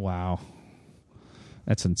 Wow.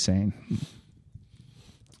 That's insane.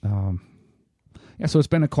 Yeah, so it's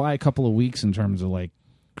been a quiet couple of weeks in terms of, like,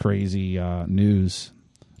 crazy news.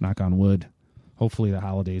 Knock on wood. Hopefully the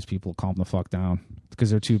holidays people calm the fuck down because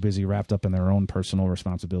they're too busy wrapped up in their own personal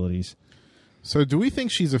responsibilities. So do we think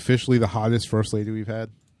she's officially the hottest first lady we've had?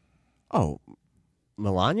 Oh,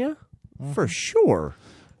 Melania? For sure.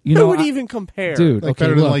 You Who know, would even compare? Dude, Like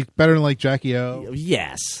okay, better than Jackie O.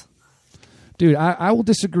 Yes. Dude, I will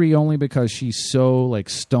disagree only because she's so, like,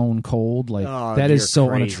 stone cold. Like, that you're is so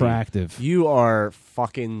crazy. unattractive. You are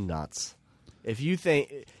fucking nuts. If you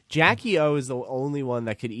think Jackie O is the only one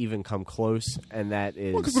that could even come close, and that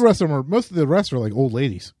is Well, because the rest of them are, most of the rest are like old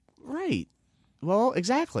ladies. right. Well,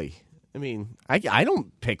 exactly. I mean, I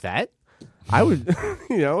don't pick that. I would,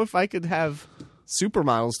 you know, if I could have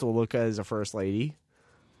supermodels to look as a first lady,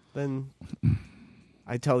 then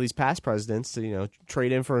I'd tell these past presidents to, you know,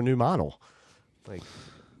 trade in for a new model. Like,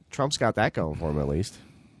 Trump's got that going for him, at least.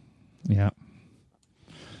 Yeah.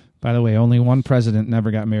 By the way, only one president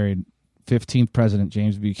never got married. 15th president,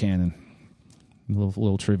 James Buchanan. A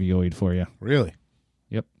little trivioid for you. Really?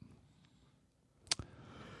 Yep.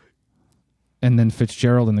 And then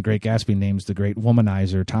Fitzgerald in The Great Gatsby names the great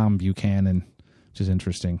womanizer Tom Buchanan, which is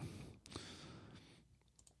interesting.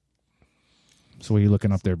 So what are you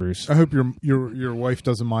looking up there, Bruce? I hope your wife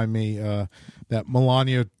doesn't mind me that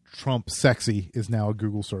Melania Trump sexy is now a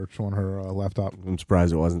Google search on her laptop. I'm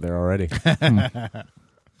surprised it wasn't there already.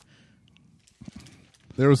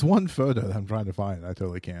 There was one photo that I'm trying to find. I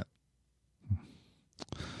totally can't.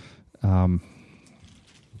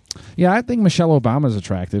 Yeah, I think Michelle Obama's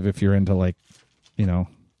attractive if you're into, like, you know.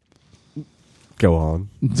 Go on.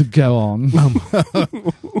 To go on.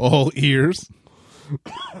 All ears.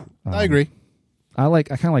 I agree. I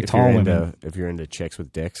kind of like If tall you're women. into, if you're into chicks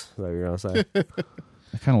with dicks, is that what you're gonna say?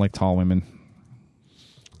 I kind of like tall women.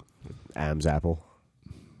 Adam's apple,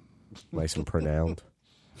 nice and pronounced.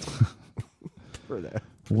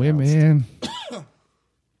 Women.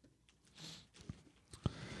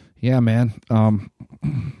 Yeah, man.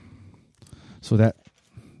 So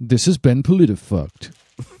this has been PolitiFucked.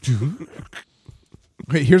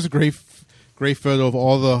 Wait, here's a great photo of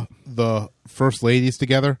all the first ladies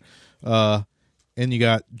together. And you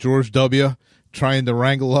got George W. trying to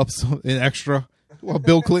wrangle up an extra while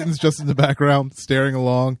Bill Clinton's just in the background staring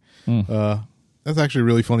along. That's actually a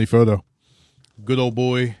really funny photo. Good old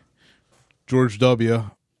boy George W.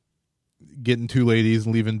 getting two ladies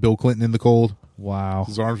and leaving Bill Clinton in the cold. Wow.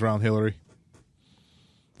 His arms around Hillary.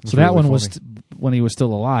 So that really one was funny. when he was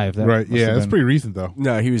still alive. That Right, must yeah, have that's been- pretty recent though.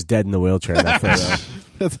 No, he was dead in the wheelchair in that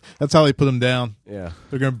photo. That's how they put him down. Yeah.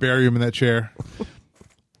 They're going to bury him in that chair.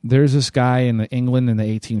 There's this guy in England in the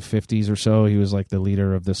 1850s or so. He was like the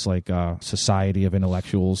leader of this like society of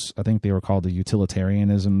intellectuals. I think they were called the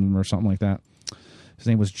utilitarianism or something like that. His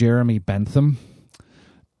name was Jeremy Bentham,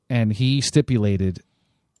 and he stipulated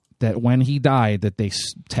that when he died, that they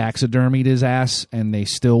taxidermied his ass and they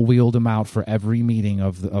still wheeled him out for every meeting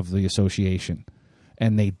of the association,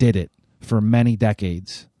 and they did it for many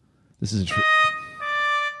decades. This is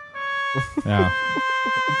yeah.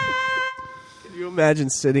 Can you imagine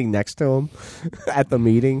sitting next to him at the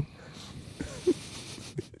meeting?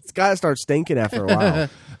 It's got to start stinking after a while.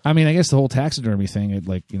 I mean, I guess the whole taxidermy thing, it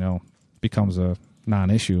becomes a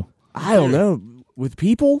non-issue. I don't know. With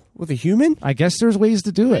people? With a human? I guess there's ways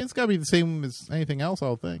to do it. It's got to be the same as anything else, I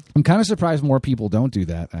would think. I'm kind of surprised more people don't do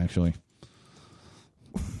that, actually.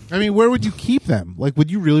 I mean, where would you keep them? Like,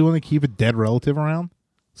 would you really want to keep a dead relative around?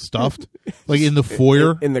 Stuffed? Like in the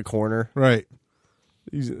foyer? In the corner. Right.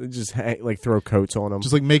 You just throw coats on them.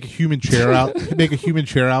 Just like make a human chair out of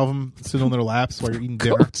them, sit on their laps while you're eating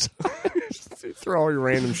dinner. Throw all your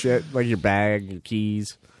random shit, like your bag, your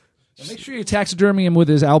keys. Make sure you taxidermy him with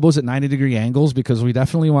his elbows at 90-degree angles, because we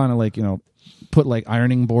definitely want to, put like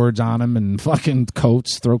ironing boards on him and fucking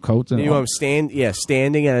coats, throw coats. And You want him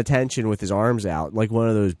standing at attention with his arms out, like one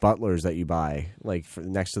of those butlers that you buy, like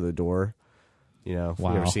next to the door. Wow. You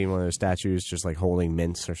ever seen one of those statues just like holding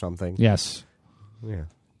mints or something? Yes. Yeah.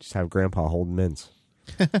 Just have Grandpa holding mints.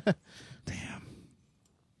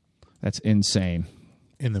 That's insane.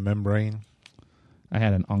 In the membrane. I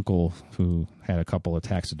had an uncle who had a couple of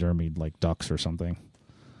taxidermied like ducks or something.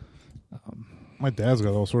 My dad's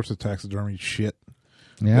got all sorts of taxidermy shit.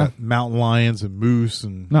 Yeah. Got mountain lions and moose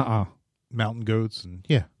and Nuh-uh. mountain goats and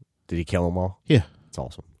yeah. Did he kill them all? Yeah. It's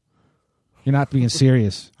awesome. You're not being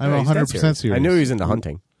serious. I'm No, he's dead 100% serious. I knew he was into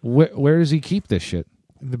hunting. Where does he keep this shit?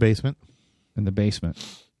 In the basement. In the basement.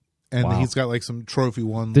 And Wow. he's got like some trophy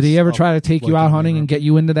ones. Did he ever up, try to take you like, out in the hunting room. and get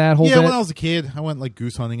you into that whole Yeah, bit? when I was a kid, I went like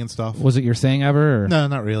goose hunting and stuff. Was it your thing ever? Or No,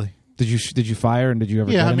 not really. Did you fire and did you ever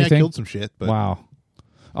Yeah, get I mean, anything? I killed some shit. But Wow.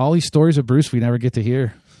 All these stories of Bruce we never get to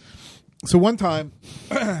hear. So one time,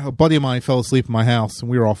 a buddy of mine fell asleep in my house, and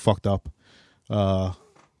we were all fucked up. I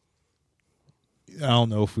don't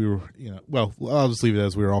know if we were, well, I'll just leave it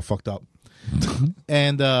as we were all fucked up.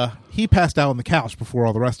 And he passed out on the couch before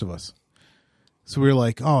all the rest of us. So we were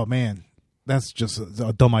like, oh, man, that's just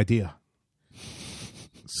a dumb idea.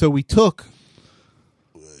 So we took,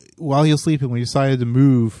 while he was sleeping, we decided to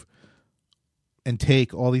move and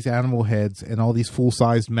take all these animal heads and all these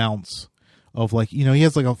full-sized mounts of he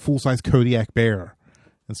has like a full-size Kodiak bear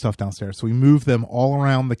and stuff downstairs. So we moved them all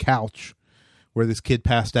around the couch where this kid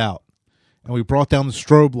passed out. And we brought down the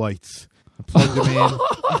strobe lights and plugged them in.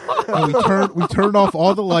 And we turned off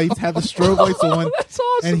all the lights, had the strobe lights on. That's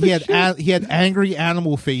awesome And he had angry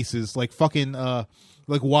animal faces, like fucking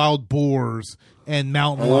like wild boars and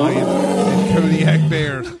mountain lions and Kodiak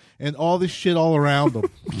bears and all this shit all around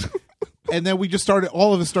them. And then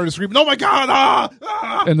all of us started screaming, "Oh my god!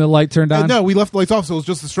 Ah!" And the light turned on? No, we left the lights off, so it was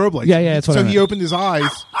just the strobe lights. Yeah, that's what I So he meant. opened his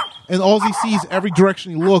eyes, and all he sees, every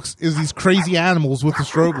direction he looks, is these crazy animals with the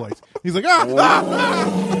strobe lights. He's like,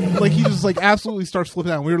 ah! Like he just absolutely starts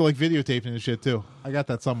flipping out. We were videotaping and shit too. I got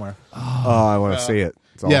that somewhere. Oh, I want to see it.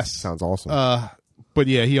 Yes. Sounds awesome. But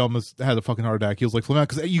yeah, he almost had a fucking heart attack. He was flipping out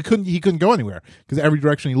because he couldn't go anywhere because every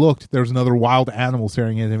direction he looked, there was another wild animal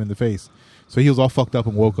staring at him in the face. So he was all fucked up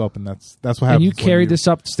and woke up, and that's what happened. And you carried this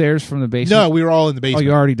upstairs from the basement? No, we were all in the basement. Oh,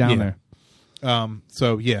 you're already down there.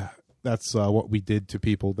 So yeah, that's what we did to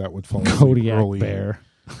people that would fall asleep Kodiak early bear.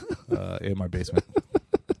 in my basement.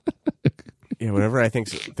 Yeah, whenever I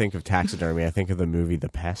think of taxidermy, I think of the movie The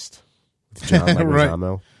Pest with John Right.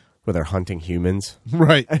 Leguizamo. where they're hunting humans.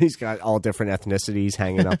 Right. And he's got all different ethnicities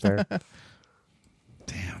hanging up there.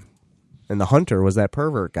 Damn. And the hunter was that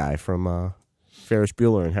pervert guy from Ferris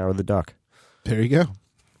Bueller and Howard the Duck. There you go.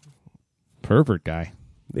 Pervert guy.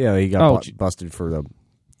 Yeah, he got Oh, busted for the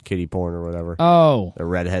kiddie porn or whatever. Oh. The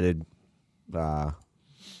redheaded.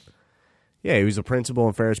 Yeah, he was a principal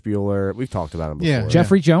in Ferris Bueller. We've talked about him before. Yeah.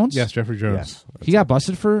 Jeffrey Jones? Yes, Jeffrey Jones. Yes. He got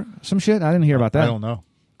busted for some shit? I didn't hear about that. I don't know.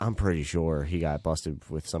 I'm pretty sure he got busted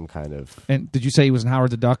with some kind of... And did you say he was in Howard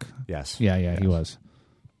the Duck? Yes. Yeah, Yes. he was.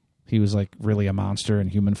 He was like really a monster in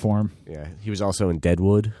human form. Yeah, he was also in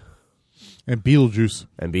Deadwood. And Beetlejuice.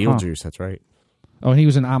 And Beetlejuice, That's right. Oh, and he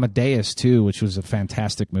was in Amadeus, too, which was a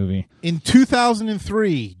fantastic movie. In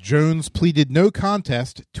 2003, Jones pleaded no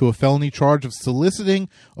contest to a felony charge of soliciting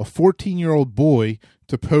a 14-year-old boy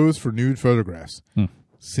to pose for nude photographs.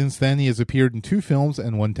 Since then, he has appeared in 2 films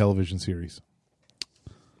and 1 television series.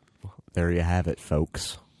 There you have it,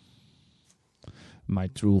 folks. My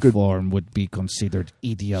true form would be considered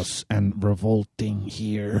hideous and revolting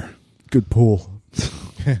here. Good pull.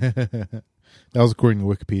 That was according to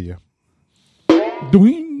Wikipedia.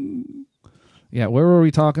 Doing. Yeah, where were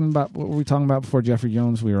we talking about? What were we talking about before Jeffrey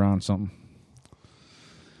Jones? We were on something.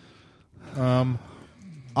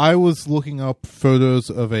 I was looking up photos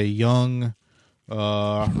of a young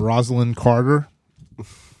Rosalind Carter.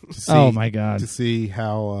 To see, Oh, my God. To see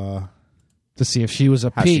how... To see if she was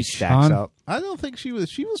a How she peach, stacks hon. up. I don't think she was.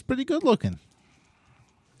 She was pretty good looking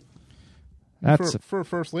That's for a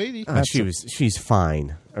first lady. She's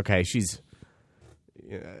fine. Okay, she's...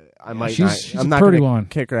 I might She's- not... she's I'm a not pretty going one. to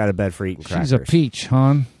kick her out of bed for eating crackers. she's a peach,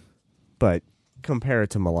 hon. But compare it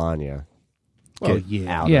to Melania. Well, Get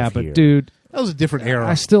yeah. out Yeah, of but here. dude, That was a different era.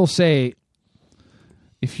 I still say,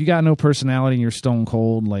 if you got no personality and you're stone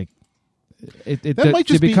cold, like it That might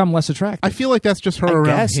just be- become less attractive. I feel like that's just her I around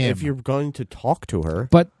guess him. if you're going to talk to her...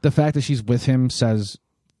 But the fact that she's with him says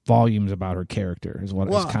volumes about her character. Is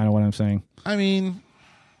kind of what I'm saying. I mean,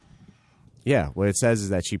 Yeah, what it says is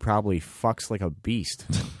that she probably fucks like a beast.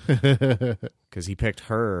 Because he picked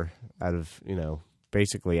her out of,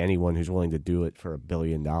 basically anyone who's willing to do it for $1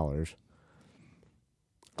 billion. All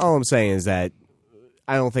I'm saying is that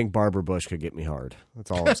I don't think Barbara Bush could get me hard. That's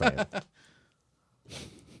all I'm saying.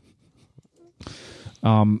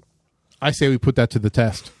 I say we put that to the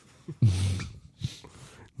test.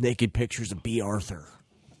 Naked pictures of B. Arthur.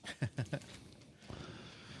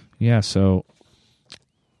 Yeah. So,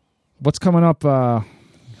 what's coming up?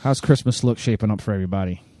 How's Christmas look shaping up for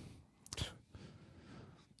everybody?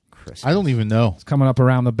 Christmas. I don't even know. It's coming up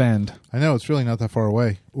around the bend. I know it's really not that far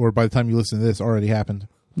away. Or by the time you listen to this, already happened.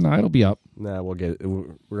 No, it'll be up. Nah, we're going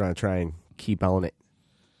to try and keep on it.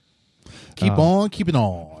 Keep on keeping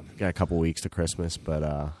on. Got a couple weeks to Christmas,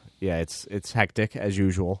 but yeah, it's hectic as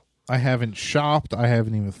usual. I haven't shopped. I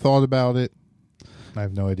haven't even thought about it. I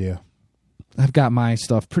have no idea. I've got my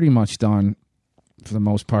stuff pretty much done for the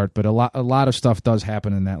most part, but a lot of stuff does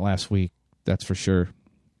happen in that last week. That's for sure.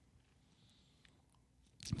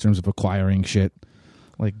 In terms of acquiring shit,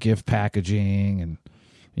 like gift packaging, and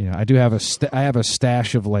I do have I have a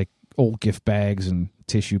stash of like old gift bags and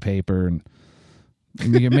tissue paper, and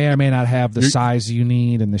you may or may not have the size you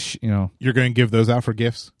need, and You're going to give those out for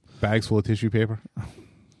gifts? Bags full of tissue paper?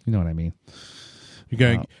 you know what I mean. You're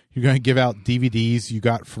going to give out DVDs you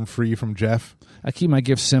got from free from Jeff? I keep my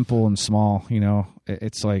gifts simple and small.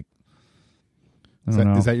 It's like I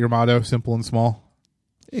don't know. Is that your motto? Simple and small?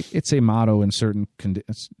 It's a motto in certain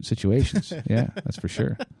situations. Yeah, that's for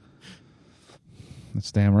sure. That's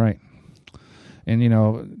damn right.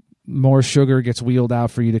 And, more sugar gets wheeled out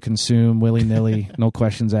for you to consume willy-nilly, no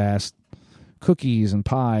questions asked. Cookies and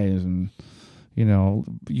pies and,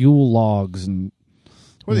 Yule logs. And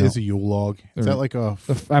What is a Yule log? Is that like a...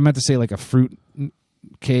 I meant to say like a fruit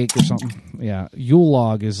cake or something. Yeah, Yule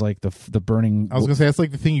log is like the burning... I was going to say, that's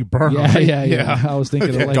like the thing you burn. Yeah, right? yeah. I was thinking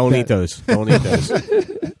of like Don't that. eat those. Don't eat those.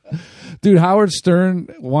 Dude, Howard Stern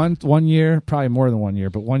one year, probably more than 1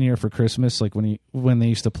 year, but 1 year for Christmas, like when they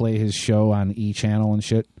used to play his show on E! Channel and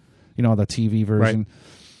shit, the TV version.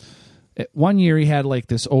 Right. 1 year he had like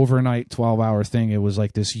this overnight 12-hour thing. It was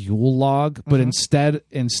like this Yule log, but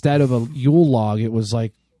instead of a Yule log, it was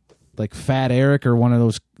like Fat Eric or one of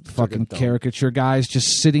those fucking caricature guys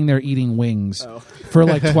just sitting there eating wings for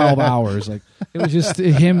like 12 hours. Like it was just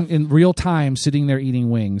him in real time sitting there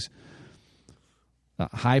eating wings.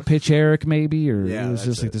 High pitch Eric maybe, or Yeah, it was that's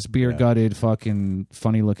just like it. this beer gutted fucking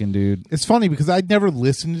funny looking dude. It's funny because I'd never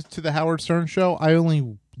listened to the Howard Stern show. I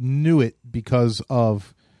only knew it because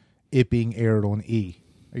of it being aired on E!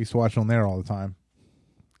 I used to watch it on there all the time.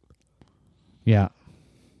 Yeah.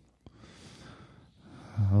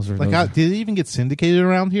 Those are Like, did it even get syndicated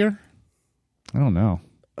around here? I don't know.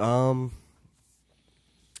 I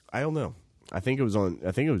don't know. I think it was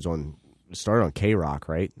on. Started on K-Rock,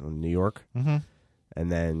 right, on New York, and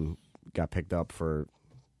then got picked up for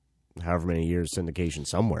however many years syndication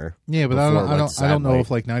somewhere. Yeah, but before it went to I don't know satellite.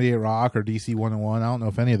 if like 98 Rock or DC 101. I don't know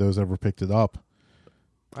if any of those ever picked it up.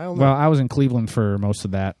 I don't know. Well, I was in Cleveland for most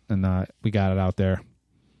of that, and we got it out there.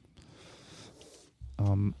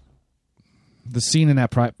 The scene in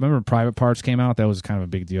that remember Private Parts came out? That was kind of a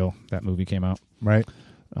big deal. That movie came out, Right.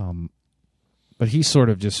 but he sort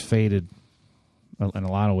of just faded in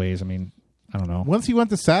a lot of ways. I mean, I don't know. Once he went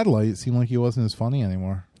to satellite, it seemed like he wasn't as funny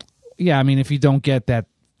anymore. Yeah, I mean, if you don't get that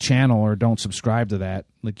channel or don't subscribe to that,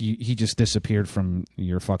 like he just disappeared from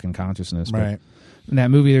your fucking consciousness. But Right. in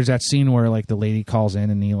that movie, there's that scene where like the lady calls in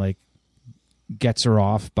and he like gets her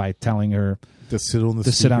off by telling her To sit on the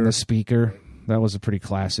to sit on the speaker. That was a pretty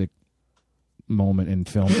classic moment in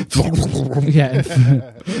film. Yeah.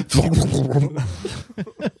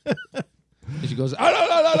 She goes, "Ah, la,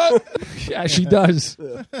 la, la, la." Yeah, she does.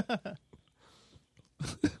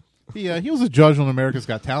 He was a judge on America's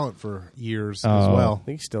Got Talent for years as well. I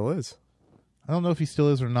think he still is. I don't know if he still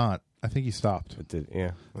is or not. I think he stopped. But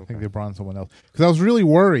yeah. I think they brought in someone else. Because I was really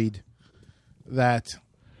worried that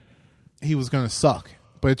he was going to suck.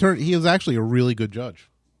 But it turned he was actually a really good judge.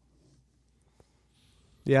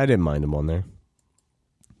 Yeah, I didn't mind him on there.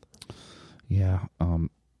 Yeah.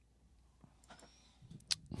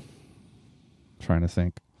 Trying to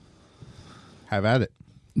think. Have at it.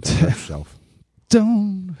 Hurt yourself.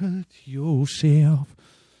 Don't hurt yourself.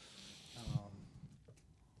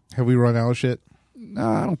 Have we run out of shit? No,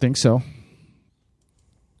 I don't think so.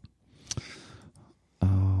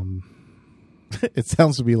 It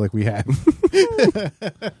sounds to me like we have.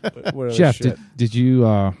 What other Jeff, shit? did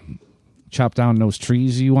you chop down those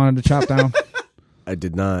trees you wanted to chop down? I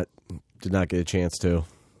did not get a chance to.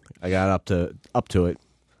 I got up to it.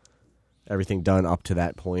 Everything done up to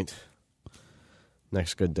that point.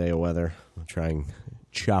 Next good day of weather, I'll try and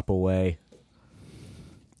chop away.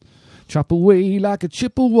 Chop away like a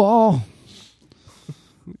Chippewa.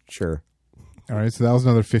 Sure. All right, so that was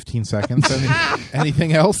another 15 seconds.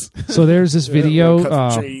 Anything else? So there's this video.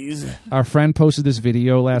 Cut the trees. Our friend posted this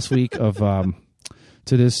video last week of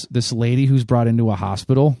to this lady who's brought into a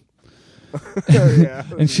hospital,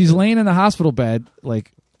 and she's laying in the hospital bed,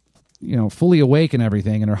 like, you know, fully awake and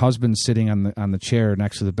everything, and her husband's sitting on the chair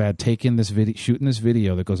next to the bed, shooting this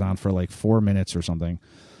video that goes on for like 4 minutes or something.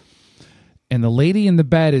 And the lady in the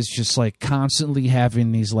bed is just like constantly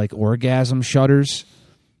having these like orgasm shudders.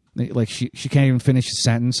 Like she can't even finish a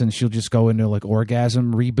sentence, and she'll just go into like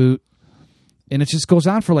orgasm reboot, and it just goes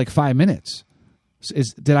on for like 5 minutes.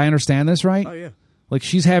 Did I understand this right? Oh yeah. Like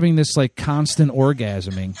she's having this like constant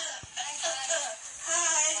orgasming.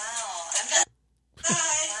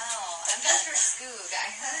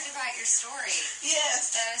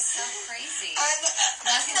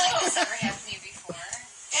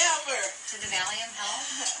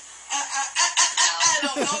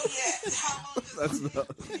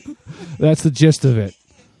 That's the gist of it.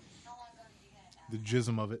 The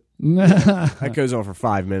jism of it. That goes on for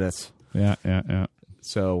 5 minutes. Yeah.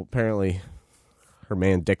 So apparently her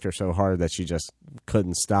man dicked her so hard that she just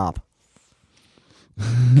couldn't stop.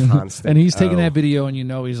 Constant. And he's taking that video, and you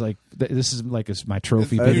know he's like, "This is like my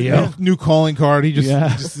trophy video." New calling card. He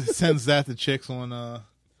just sends that to chicks on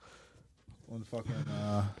fucking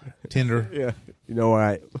Tinder. Yeah. You know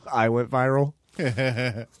why I went viral?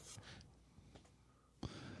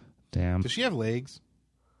 Damn. Does she have legs?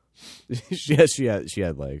 Yes, she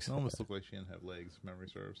had legs. It almost looked like she didn't have legs. If memory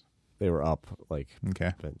serves. They were up, like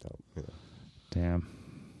Okay. bent up. You know.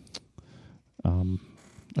 Damn.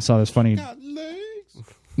 I saw this funny Got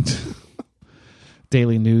legs.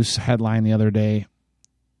 Daily News headline the other day.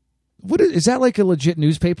 What is that, like a legit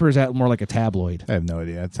newspaper, or is that more like a tabloid? I have no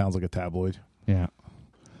idea. It sounds like a tabloid. Yeah.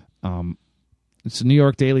 It's the New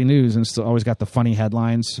York Daily News, and it's always got the funny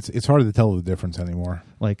headlines. It's hard to tell the difference anymore.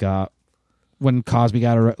 Like when Cosby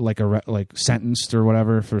got sentenced or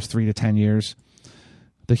whatever for 3 to 10 years.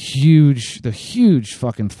 The huge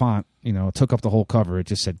fucking font, you know, took up the whole cover. It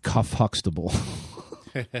just said "Cuff Huxtable."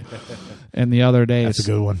 And the other day, That's a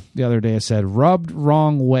good one. The other day it said "Rubbed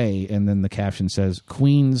wrong way," and then the caption says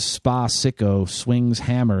 "Queen's spa sicko swings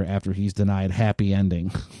hammer after he's denied happy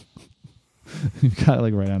ending." You've got it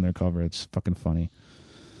like right on their cover. It's fucking funny.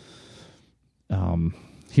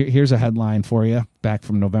 Here's a headline for you. Back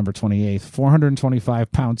from November 28th.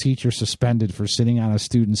 425-pound teacher suspended for sitting on a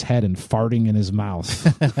student's head and farting in his mouth.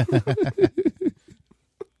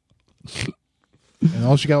 And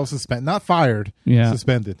all she got was suspended. Not fired. Yeah.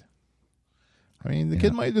 Suspended. I mean, the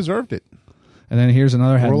kid might have deserved it. And then here's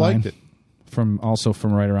another Or headline liked it. from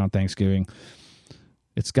right around Thanksgiving.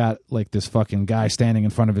 It's got like this fucking guy standing in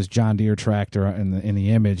front of his John Deere tractor in the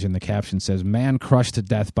image, and the caption says, "Man crushed to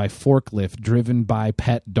death by forklift driven by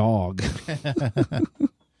pet dog."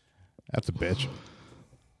 That's a bitch.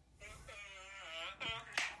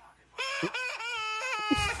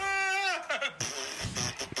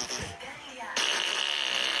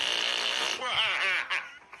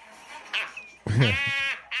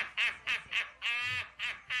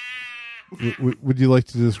 Would you like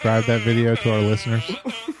to describe that video to our listeners?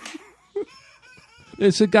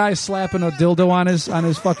 It's a guy slapping a dildo on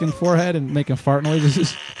his fucking forehead and making fart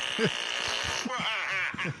noises.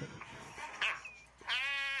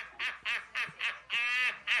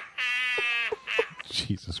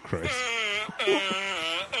 Jesus Christ.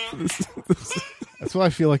 That's what I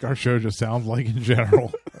feel like our show just sounds like in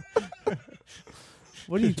general.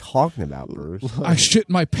 What are you talking about, Bruce? I shit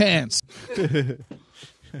my pants.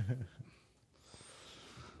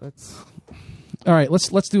 All right,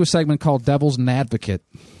 let's do a segment called Devil's Advocate.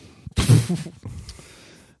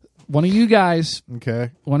 One of you guys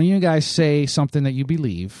say something that you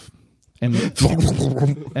believe, and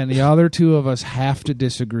the other two of us have to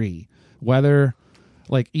disagree. Whether,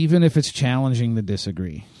 like, even if it's challenging to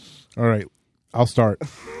disagree. All right, I'll start.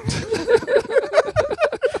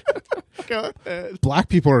 Go ahead. Black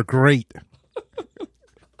people are great.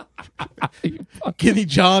 Kenny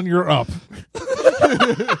John, you're up.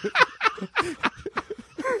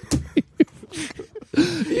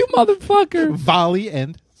 You motherfucker. Volley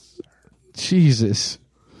and... Jesus.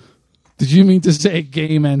 Did you mean to say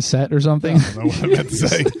gay men set or something? I don't know what I meant to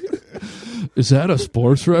say. Is that a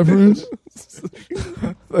sports reference?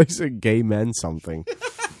 I said gay men something.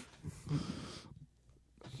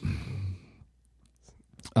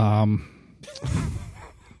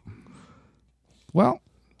 Well,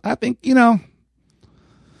 I think, you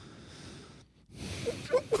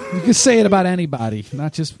can say it about anybody.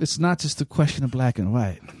 It's not just a question of black and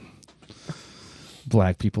white.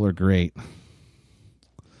 Black people are great.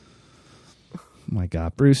 My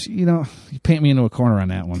God, Bruce, you paint me into a corner on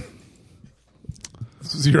that one.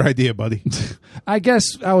 This was your idea, buddy. I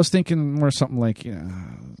guess I was thinking more something like, I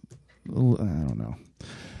don't know.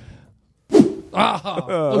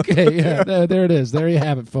 Oh, okay, yeah, there it is. There you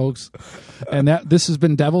have it, folks. And this has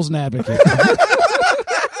been Devil's Advocate.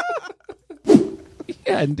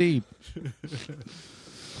 Yeah, indeed.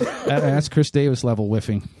 That's Chris Davis level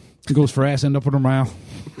whiffing. He goes for ass end up in her mouth.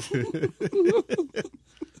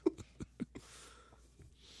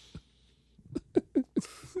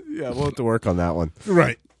 Yeah, we'll have to work on that one.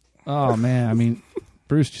 Right. Oh, man. I mean,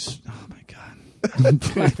 Bruce just... Oh, my God.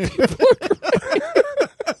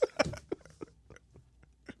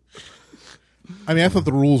 I mean, I thought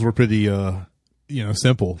the rules were pretty,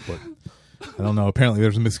 simple, but I don't know. Apparently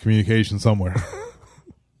there's a miscommunication somewhere.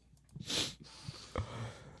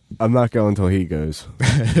 I'm not going until he goes.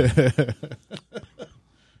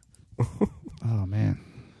 Oh, man.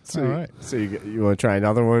 So, all right. So you want to try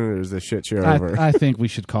another one, or is this shit show over? I think we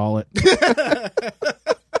should call it.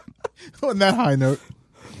 On that high note.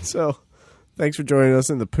 So, thanks for joining us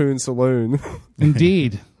in the Poon Saloon.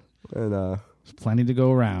 Indeed. And There's plenty to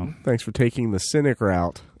go around. thanks for taking the cynic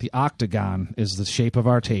route. The octagon is the shape of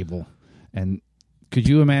our table. And could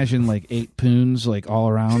you imagine, like, 8 poons, like, all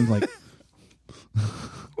around? Like,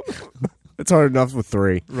 It's hard enough with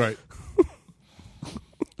 3. Right.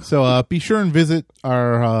 So be sure and visit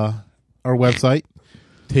our website,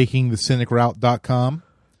 takingthecynicroute.com.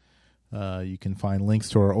 You can find links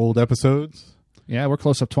to our old episodes. yeah, we're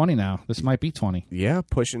close up 20 now. This might be 20. Yeah,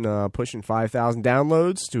 pushing 5,000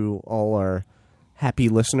 downloads to all our happy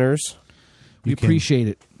listeners. We appreciate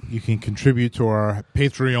it. You can contribute to our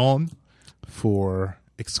Patreon for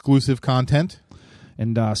exclusive content.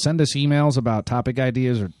 And send us emails about topic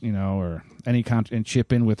ideas or any and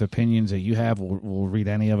chip in with opinions that you have. We'll read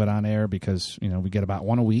any of it on air because, we get about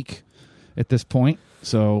one a week at this point.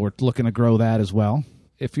 So we're looking to grow that as well.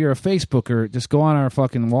 If you're a Facebooker, just go on our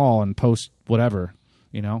fucking wall and post whatever,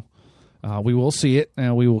 we will see it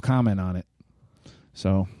and we will comment on it.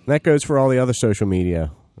 So That goes for all the other social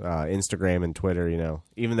media, Instagram and Twitter,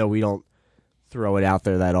 Even though we don't throw it out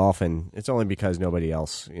there that often, it's only because nobody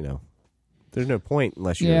else, there's no point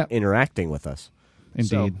unless you're interacting with us. Indeed.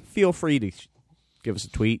 So feel free to give us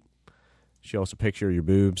a tweet, show us a picture of your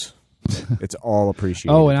boobs. It's all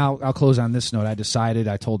appreciated. Oh, and I'll close on this note. I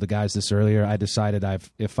told the guys this earlier,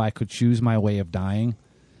 if I could choose my way of dying,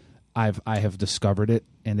 I have discovered it,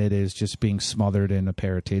 and it is just being smothered in a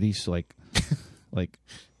pair of titties. Like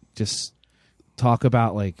just talk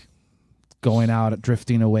about, like, going out,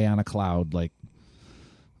 drifting away on a cloud. Like,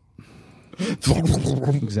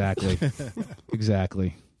 Exactly.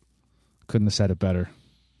 Exactly. Couldn't have said it better.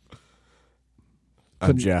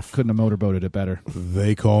 I'm Jeff. Couldn't have motorboated it better.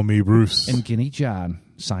 They call me Bruce. And Guinea John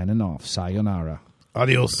signing off. Sayonara.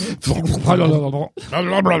 Adios.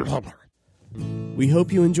 We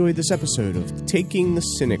hope you enjoyed this episode of Taking the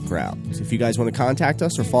Cynic Route. If you guys want to contact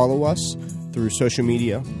us or follow us through social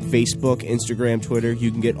media, Facebook, Instagram, Twitter, you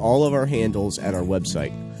can get all of our handles at our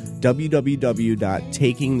website,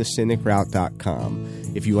 www.takingthecynicroute.com.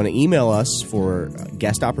 If you want to email us for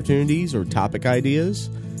guest opportunities or topic ideas,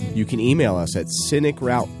 you can email us at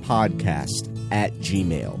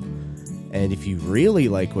cynicroutepodcast@gmail.com. And if you really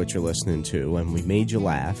like what you're listening to and we made you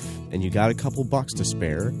laugh and you got a couple bucks to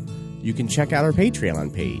spare, you can check out our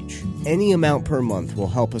Patreon page. Any amount per month will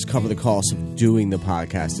help us cover the cost of doing the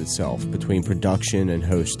podcast itself, between production and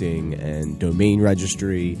hosting and domain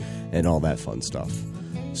registry and all that fun stuff.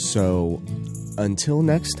 So until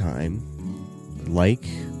next time, like,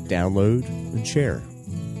 download, and share.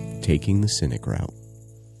 Taking the Cynic Route.